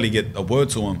like you barely get a word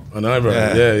to them. I know, bro.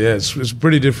 Yeah. It's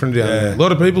pretty different down there. A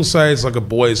lot of people say it's like a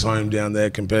boys' home down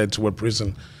there compared to a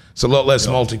prison. It's a lot less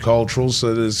multicultural,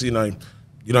 so there's, you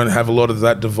don't have a lot of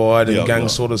that divide and gang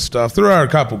sort of stuff. There are a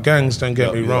couple gangs, don't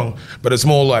get me wrong, but it's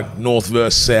more like north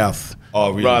versus south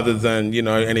rather than,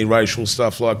 any racial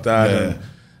stuff like that.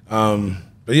 Yeah.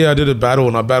 But I did a battle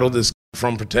and I battled this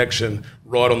from protection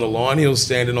right on the line. He was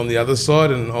standing on the other side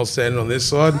and I was standing on this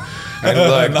side.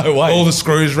 And no way. All the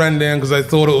screws ran down because they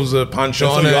thought it was a punch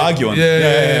on. You're arguing.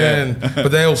 Yeah. But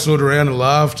they all stood around and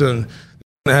laughed and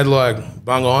they had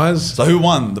bung eyes. So who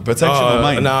won, the protection or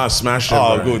mate? Nah, I smashed it.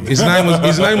 Oh, bro. good. His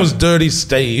name was Dirty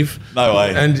Steve. No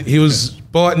way. And he was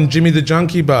biting Jimmy the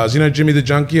Junkie bars. You know Jimmy the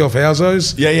Junkie off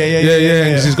Housos? Yeah.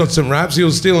 Because he's got some raps. He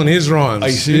was stealing his rhymes. Are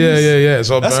you serious? Yeah.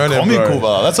 So that's comical,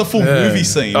 bro. That's a full movie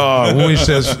scene. Oh, I wish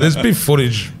there's big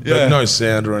footage, but no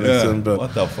sound or anything. Yeah. But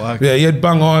what the fuck? Yeah, he had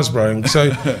bung eyes, bro. And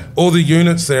so all the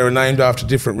units there are named after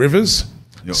different rivers.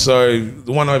 Yep. So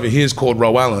the one over here is called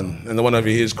Rowan and the one over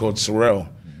here is called Sorrel.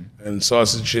 And so I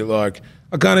said shit like,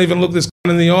 I can't even look this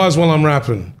in the eyes while I'm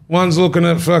rapping. One's looking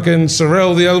at fucking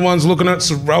Sorrell, the other one's looking at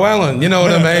Rowan, you know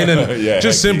what I mean? And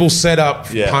just simple setup,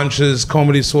 punches,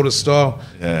 comedy sort of style.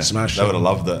 Yeah, smash they would have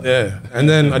loved it. Yeah, and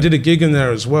then I did a gig in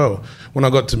there as well. When I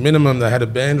got to Minimum, they had a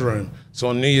band room. So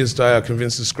on New Year's Day, I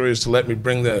convinced the Screws to let me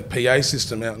bring the PA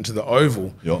system out into the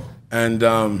Oval. Yeah. And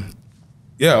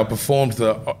I performed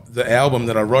the album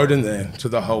that I wrote in there to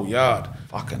the whole yard.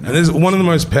 Fucking and there's one of the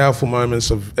most powerful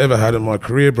moments I've ever had in my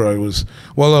career, bro, was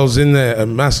while I was in there, a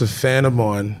massive fan of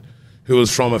mine who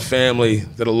was from a family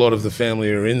that a lot of the family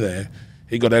are in there,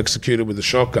 he got executed with a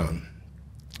shotgun.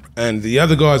 And the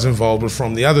other guys involved were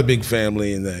from the other big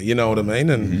family in there, you know what I mean?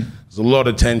 And there's a lot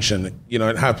of tension. You know,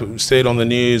 it happened, see it on the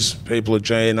news, people are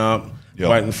G'ing up,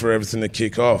 waiting for everything to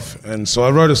kick off. And so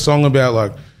I wrote a song about,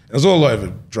 like, it was all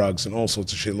over drugs and all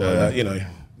sorts of shit like that, you know,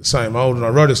 the same old. And I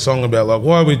wrote a song about, like,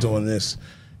 why are we doing this?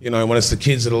 You know, when it's the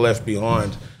kids that are left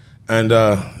behind. And,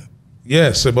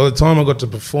 so by the time I got to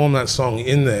perform that song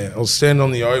in there, I was standing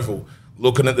on the Oval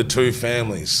looking at the two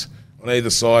families on either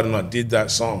side, and I did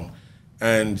that song.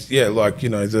 And, like, you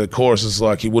know, the chorus is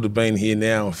like, he would have been here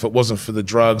now. If it wasn't for the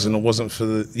drugs and it wasn't for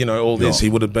the, you know, all this, he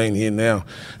would have been here now.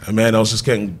 And, man, I was just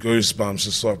getting goosebumps,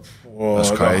 just like,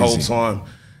 the whole time.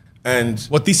 And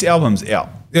what, this album's out?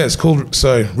 Yeah, it's called,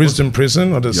 Risdom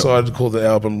Prison. I decided to call the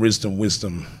album Risdom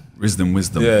Wisdom. Risdom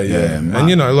Wisdom. Yeah. And,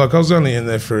 you know, like, I was only in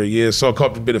there for a year, so I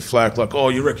copped a bit of flack, like, oh,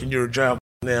 you reckon you're a jail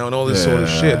now and all this sort of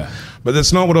shit. But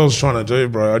that's not what I was trying to do,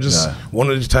 bro. I just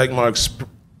wanted to take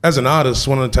as an artist,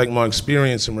 wanted to take my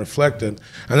experience and reflect it.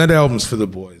 And that album's for the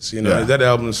boys, you know. That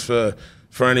album's for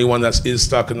anyone that is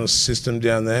stuck in the system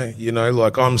down there, you know.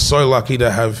 Like, I'm so lucky to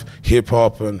have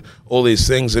hip-hop and all these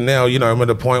things. And now, you know, I'm at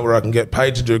a point where I can get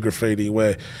paid to do graffiti,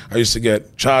 where I used to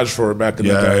get charged for it back in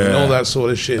the day and all that sort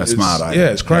of shit. That's smart, eh?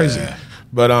 Yeah, it's crazy. Yeah.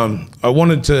 But I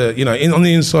wanted to, you know, on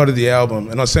the inside of the album,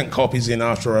 and I sent copies in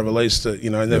after I released it,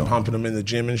 you know, and they're pumping them in the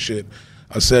gym and shit.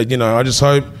 I said, you know, I just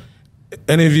hope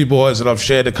any of you boys that I've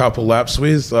shared a couple laps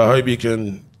with, I hope you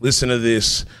can listen to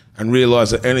this and realise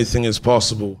that anything is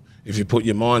possible if you put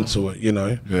your mind to it, you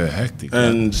know. Yeah, hectic.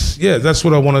 And that's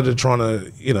what I wanted to try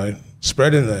to, you know,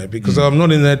 spread in there, because I'm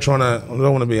not in there I don't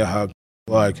want to be a hug.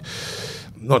 Like,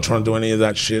 I'm not trying to do any of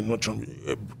that shit. I'm not trying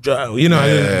to, you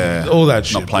know, all that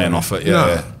shit. Not playing off it,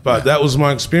 But that was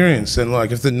my experience. And,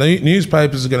 like, if the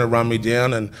newspapers are going to run me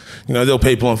down, and, you know, there were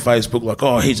people on Facebook like,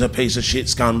 oh, he's a piece of shit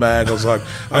scumbag. I was like,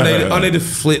 I need to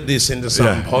flip this into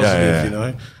something positive, you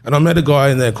know. And I met a guy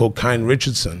in there called Kane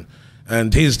Richardson,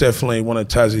 and he's definitely one of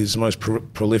Tassie's most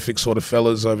prolific sort of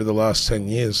fellas over the last 10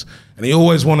 years. And he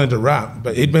always wanted to rap,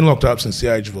 but he'd been locked up since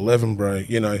the age of 11, bro,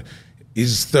 you know.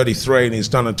 He's 33 and he's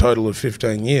done a total of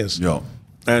 15 years. Yeah.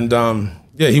 And,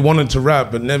 he wanted to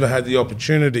rap but never had the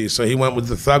opportunity, so he went with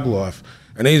the thug life.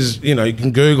 And he's, you know, you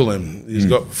can Google him. He's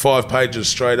got 5 pages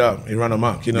straight up. He run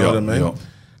amok, you know what I mean?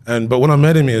 Yeah. But when I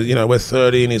met him, you know, we're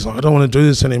 30 and he's like, I don't want to do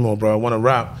this anymore, bro. I want to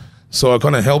rap. So I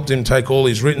kind of helped him take all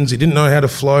his writtens. He didn't know how to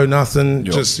flow, nothing,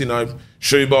 just, you know,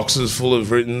 shoe boxes full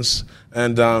of writtens.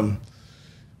 And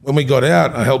when we got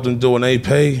out, I helped him do an EP,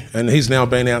 and he's now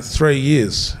been out 3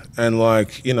 years. And,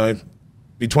 like, you know,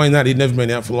 between that, he'd never been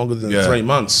out for longer than 3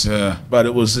 months. Yeah. But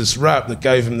it was this rap that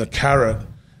gave him the carrot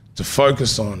to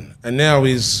focus on. And now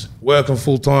he's working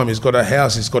full time. He's got a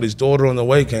house. He's got his daughter on the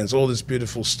weekends, all this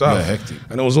beautiful stuff. Yeah, hectic.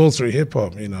 And it was all through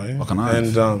hip-hop, you know. Fucking nice.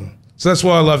 And so that's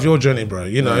why I love your journey, bro,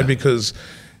 you know, because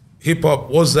hip-hop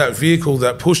was that vehicle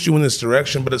that pushed you in this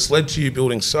direction, but it's led to you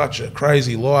building such a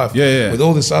crazy life with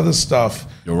all this other stuff.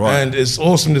 You're right. And it's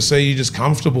awesome to see you just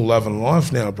comfortable loving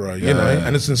life now, bro, you know,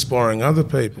 and it's inspiring other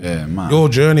people. Yeah, man. Your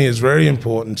journey is very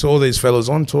important to all these fellas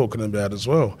I'm talking about as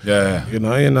well. Yeah. You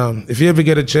know, and if you ever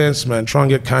get a chance, man, try and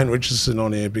get Kane Richardson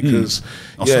on here, because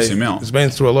he's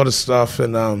been through a lot of stuff,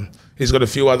 and he's got a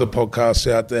few other podcasts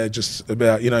out there just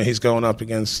about, you know, he's going up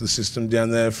against the system down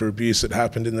there for abuse that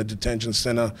happened in the detention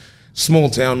centre. Small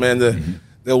town, man.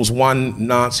 There was one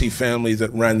Nazi family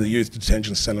that ran the youth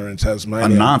detention centre in Tasmania.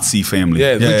 A Nazi family?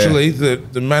 Yeah, literally.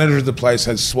 The manager of the place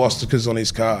had swastikas on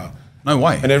his car. No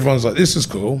way. And everyone's like, this is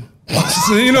cool.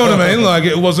 So, you know what I mean? Like,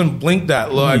 it wasn't blinked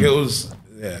at. Like, it was,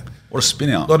 What a spin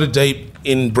out. A lot of deep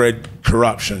inbred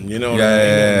corruption, you know what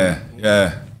I mean?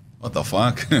 Yeah. What the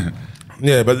fuck?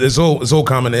 Yeah, but it's all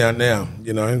coming out now,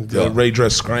 you know, the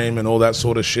redress scream and all that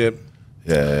sort of shit.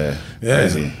 Yeah.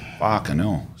 Crazy. Fucking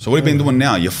hell. So what have you been doing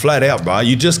now? You're flat out, bro.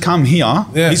 You just come here.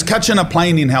 Yeah. He's catching a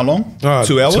plane in how long? 2 hours?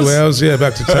 2 hours,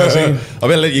 back to Tassie. I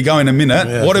better let you go in a minute.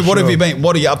 Yeah, what have you been,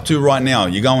 what are you up to right now?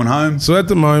 You going home? So at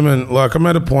the moment, like, I'm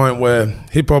at a point where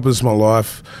hip-hop is my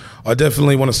life. I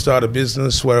definitely want to start a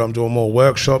business where I'm doing more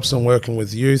workshops and working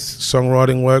with youth,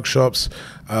 songwriting workshops,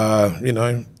 you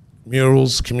know,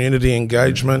 murals, community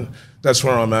engagement. That's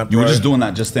where I'm at, You bro. were just doing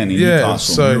that just then in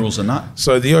Newcastle, murals and that?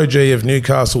 So the OG of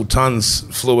Newcastle, Tons,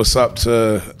 flew us up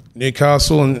to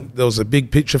Newcastle, and there was a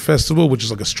big picture festival, which is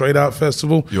like a street art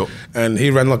festival. Yep. And he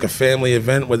ran like a family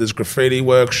event where there's graffiti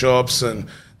workshops, and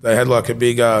they had like a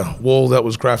big wall that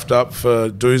was graphed up for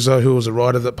Duzo, who was a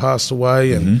writer that passed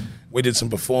away, and we did some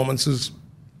performances.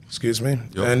 Excuse me.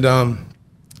 Yep. And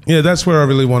yeah, that's where I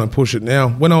really want to push it now.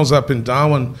 When I was up in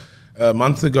Darwin a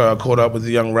month ago, I caught up with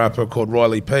a young rapper called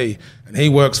Riley P, and he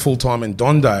works full-time in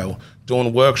Dondale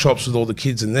doing workshops with all the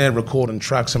kids in there, recording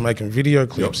tracks and making video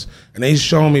clips. Yep. And he's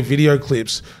showing me video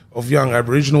clips of young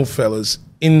Aboriginal fellas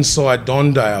inside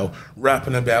Dondale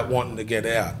rapping about wanting to get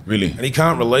out. Really? And he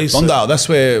can't release Dondale, that's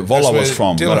where Vola was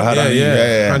from. Dylan,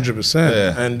 yeah,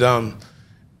 100%. Yeah.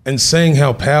 And seeing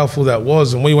how powerful that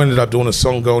was, and we ended up doing a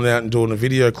song, going out and doing a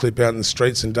video clip out in the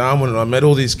streets in Darwin, and I met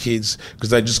all these kids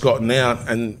because they just gotten out,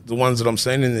 and the ones that I'm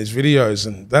seeing in these videos,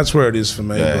 and that's where it is for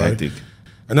me, bro. Hectic.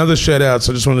 Another shout out,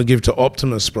 so I just want to give to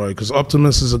Optimus, bro, because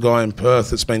Optimus is a guy in Perth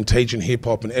that's been teaching hip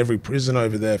hop in every prison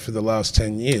over there for the last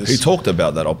 10 years. He talked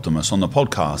about that, Optimus, on the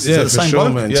podcast. Yeah, is that the for same sure,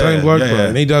 bloke? man. Yeah, Same bloke, bro. yeah.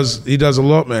 And he does a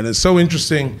lot, man. It's so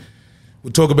interesting.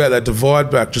 We'll talk about that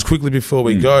divide back just quickly before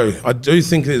we go. I do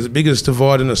think the biggest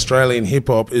divide in Australian hip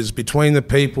hop is between the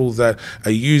people that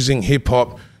are using hip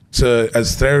hop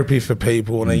as therapy for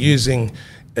people and are using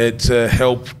it to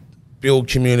help build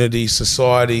community,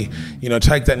 society,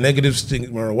 take that negative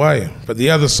stigma away. But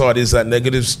the other side is that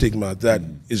negative stigma that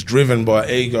is driven by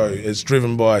ego, it's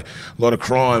driven by a lot of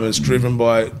crime, it's driven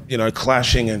by,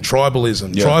 clashing and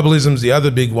tribalism. Yeah. Tribalism's the other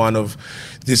big one of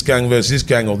this gang versus this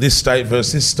gang, or this state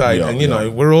versus this state. Yeah,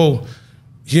 and, we're all,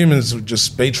 humans would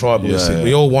just be tribalistic. Yeah.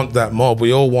 We all want that mob.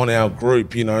 We all want our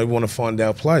group, we want to find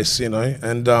our place, and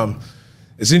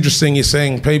it's interesting you're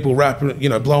seeing people rapping,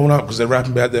 blowing up because they're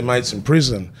rapping about their mates in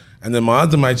prison. And then my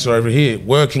other mates are over here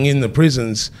working in the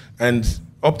prisons, and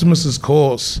Optimus's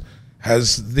course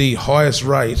has the highest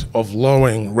rate of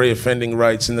lowering reoffending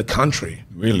rates in the country.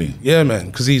 Really? Yeah, man,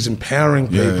 because he's empowering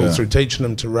people through teaching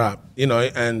them to rap,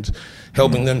 and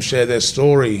helping them share their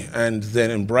story and then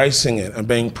embracing it and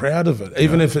being proud of it.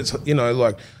 Even if it's,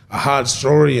 like a hard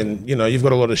story and, you've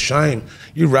got a lot of shame,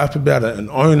 you rap about it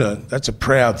and own it. That's a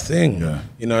proud thing.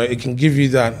 Yeah. It can give you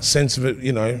that sense of it,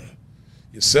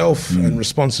 yourself and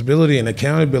responsibility and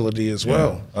accountability as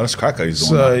well. Oh, that's cracker. He's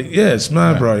doing that. Yeah, it's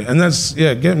mad, bro. And that's,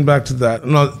 getting back to that.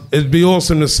 And it'd be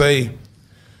awesome to see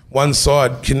one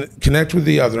side connect with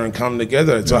the other and come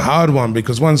together. It's a hard one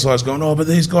because one side's going, oh, but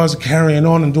these guys are carrying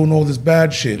on and doing all this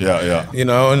bad shit. Yeah. And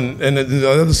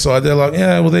the other side, they're like,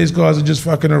 yeah, well, these guys are just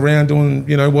fucking around doing,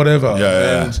 whatever.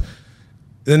 And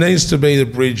there needs to be the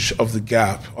bridge of the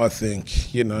gap, I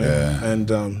think, Yeah. And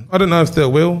I don't know if there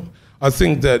will. I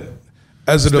think that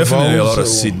as it evolves, definitely a lot of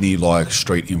Sydney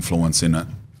street influence in it,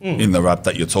 in the rap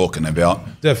that you're talking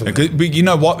about. Definitely. But you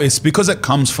know what? It's because it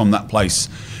comes from that place.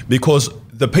 Because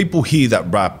the people here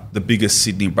that rap, the biggest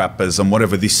Sydney rappers and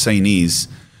whatever this scene is,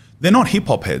 they're not hip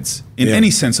hop heads in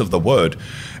any sense of the word.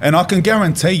 And I can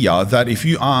guarantee you that if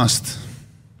you asked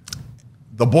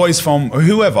the boys from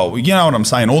whoever, you know what I'm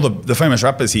saying, all the famous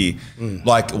rappers here,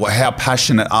 how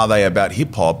passionate are they about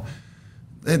hip hop?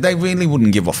 They really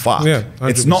wouldn't give a fuck. Yeah,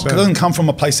 100%. It doesn't come from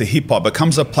a place of hip hop. It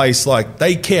comes a place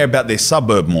they care about their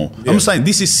suburb more. I'm saying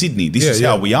this is Sydney. This is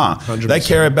how we are. 100%. They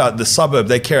care about the suburb.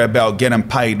 They care about getting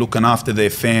paid, looking after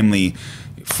their family.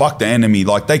 Fuck the enemy.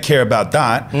 They care about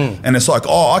that. And it's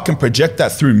I can project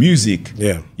that through music.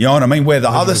 Yeah. You know what I mean? Where the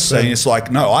 100%. other scene, it's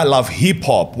no, I love hip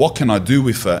hop. What can I do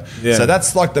with it? Yeah. So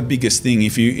that's the biggest thing.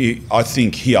 I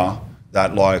think here,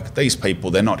 that these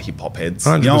people, they're not hip hop heads.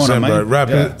 100%, you know what I mean? bro.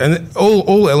 Rapping, and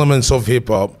all elements of hip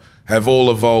hop have all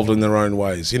evolved in their own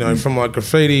ways. From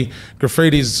graffiti.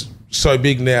 Graffiti's so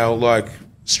big now,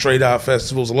 street art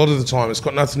festivals. A lot of the time, it's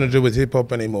got nothing to do with hip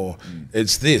hop anymore.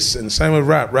 It's this, and same with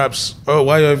rap. Rap's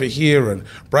way over here, and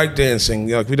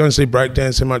breakdancing. We don't see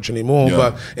breakdancing much anymore,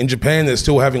 but in Japan, they're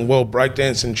still having world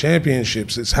breakdancing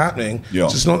championships. It's happening. Yeah.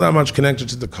 It's just not that much connected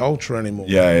to the culture anymore.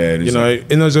 It is.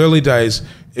 In those early days,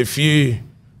 if you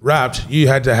rapped, you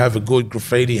had to have a good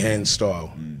graffiti hand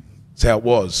style. That's how it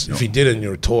was. If you didn't,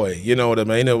 you're a toy. You know what I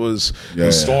mean? It was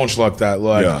staunch like that.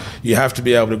 You have to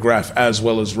be able to graph as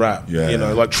well as rap.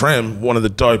 Like Trem, one of the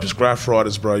dopest graph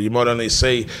writers, bro. You might only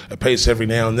see a piece every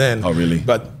now and then. Oh, really?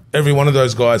 But every one of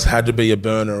those guys had to be a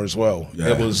burner as well.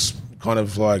 It was kind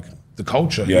of like the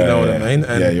culture, you know what I mean?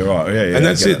 And, you're right. and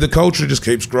that's it. The culture just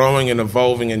keeps growing and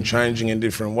evolving and changing in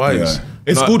different ways.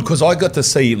 It's good because I got to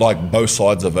see both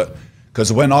sides of it.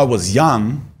 Because when I was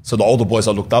young, so the older boys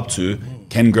I looked up to,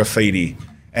 Ken Graffiti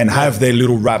and have their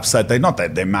little raps that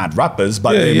they're mad rappers,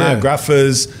 but they're mad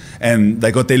graphers, and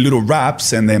they got their little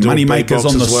raps and their money makers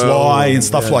on the sly and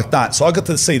stuff like that. So I got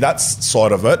to see that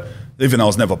side of it, even though I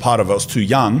was never part of it, I was too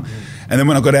young. And then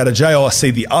when I got out of jail, I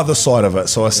see the other side of it.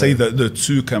 So I see the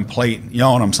two complete, you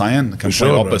know what I'm saying?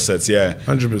 Complete opposites,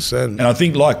 100%. And I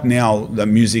think like now the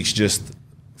music's just,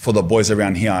 for the boys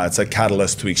around here, it's a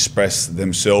catalyst to express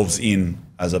themselves in,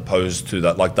 as opposed to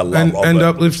that, like the love of and it.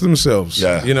 uplift themselves.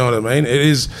 Yeah, you know what I mean. It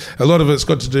is a lot of it's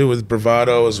got to do with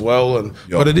bravado as well, and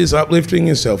but it is uplifting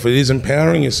yourself. It is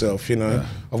empowering yourself. You know,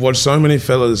 I've watched so many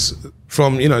fellas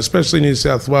from especially New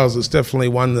South Wales. It's definitely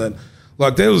one that.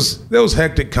 Like there was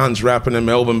hectic cunts rapping in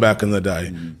Melbourne back in the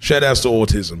day. Shout outs to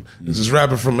Autism. There's this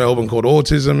rapper from Melbourne called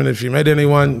Autism, and if you met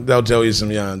anyone, they'll tell you some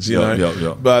yarns, you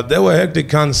know. But there were hectic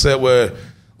cunts that were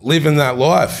living that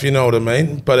life, you know what I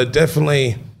mean? But it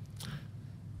definitely,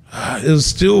 there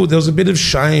was a bit of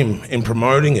shame in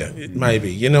promoting it,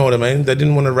 maybe, you know what I mean? They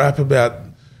didn't want to rap about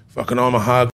fucking I'm a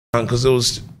hard cunt, because there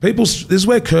was people, this is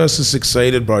where Curse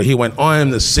succeeded, bro. He went, I am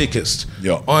the sickest.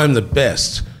 I am the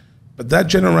best. But that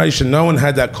generation, no one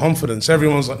had that confidence.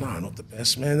 Everyone's like, no, I'm not the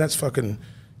best, man. That's fucking,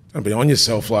 don't be on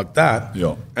yourself like that.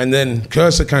 And then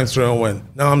Cursor came through and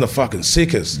went, no, I'm the fucking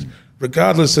sickest.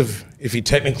 Regardless of if he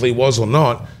technically was or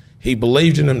not, he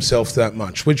believed in himself that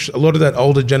much, which a lot of that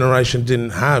older generation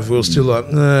didn't have. We were still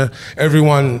like, nah.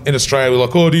 Everyone in Australia were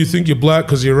like, oh, do you think you're black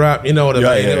because you rap? You know what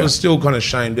I mean? It was still kind of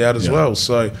shamed out as well.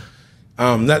 So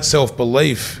that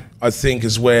self-belief, I think,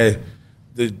 is where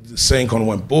the scene kind of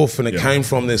went boof, and it came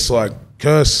from this like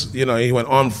Curse, he went,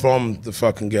 I'm from the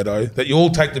fucking ghetto that you all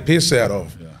take the piss out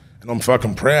of, and I'm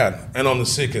fucking proud, and I'm the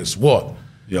sickest, what?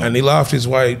 And he laughed his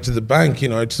way to the bank,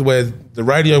 to where the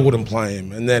radio wouldn't play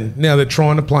him, and then now they're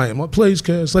trying to play him, like, please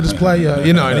Curse, let us play you,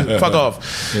 and he, fuck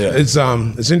off.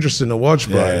 It's interesting to watch,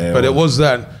 bro, but it was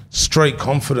that street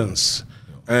confidence.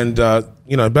 And,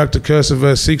 back to Curse of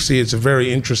verse 60, it's a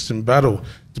very interesting battle,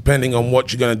 depending on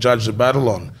what you're going to judge the battle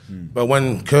on. But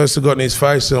when Cursor got in his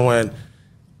face and went,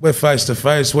 we're face to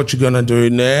face, what you going to do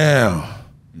now?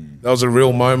 That was a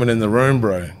real moment in the room,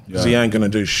 bro, because he ain't going to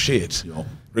do shit.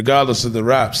 Regardless of the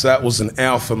raps, that was an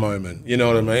alpha moment, you know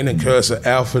what I mean? And Cursor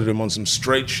alphaed him on some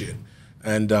street shit.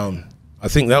 And I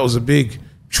think that was a big...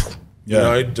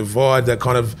 divide that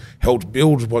kind of helped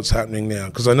build what's happening now.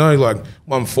 Because I know, like,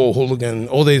 1-4 Hooligan,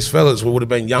 all these fellas would have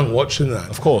been young watching that.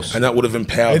 Of course. And that would have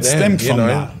empowered them. It stemmed from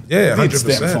that. Yeah, 100%. It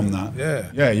stemmed from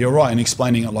that. Yeah, you're right in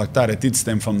explaining it like that. It did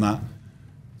stem from that.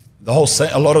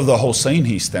 A lot of the whole scene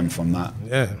here stemmed from that.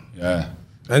 Yeah.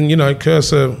 And,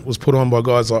 Cursor was put on by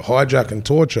guys like Hijack and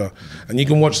Torture. And you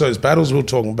can watch those battles we were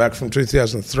talking back from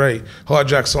 2003.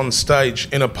 Hijack's on stage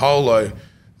in a polo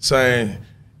saying...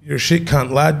 you're a shit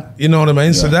cunt, lad. You know what I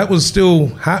mean? So that was still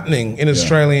happening in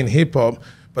Australian hip-hop.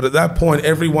 But at that point,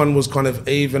 everyone was kind of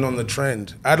even on the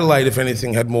trend. Adelaide, if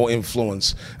anything, had more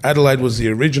influence. Adelaide was the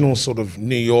original sort of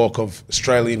New York of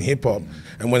Australian hip-hop.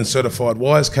 And when Certified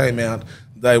Wise came out,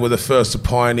 they were the first to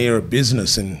pioneer a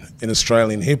business in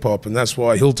Australian hip-hop. And that's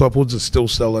why Hilltop Hoods are still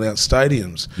selling out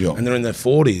stadiums. And they're in their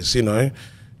 40s, And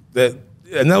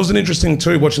that was an interesting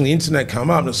too, watching the internet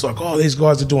come up. And it's like, oh, these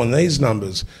guys are doing these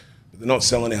numbers. They're not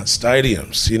selling out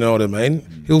stadiums, you know what I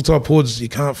mean? Hilltop Hoods, you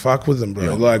can't fuck with them,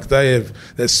 bro. Like they're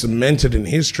cemented in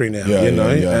history now,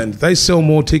 and they sell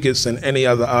more tickets than any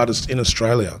other artist in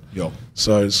Australia.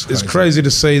 So it's crazy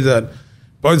to see that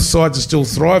both sides are still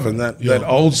thriving. That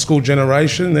old school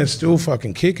generation, they're still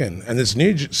fucking kicking, and this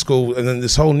new school, and then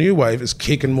this whole new wave is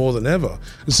kicking more than ever.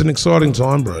 It's an exciting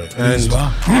time, bro, and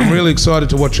I'm really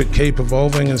excited to watch it keep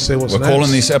evolving and see what's next. We're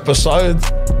calling this episode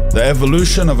The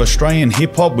Evolution of Australian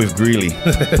Hip Hop with Greeley.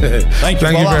 Thank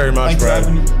you very much, bro.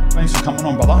 Thanks for coming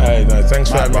on, brother. Hey, no, thanks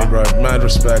for having me, bro. Mad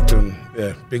respect and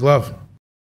big love.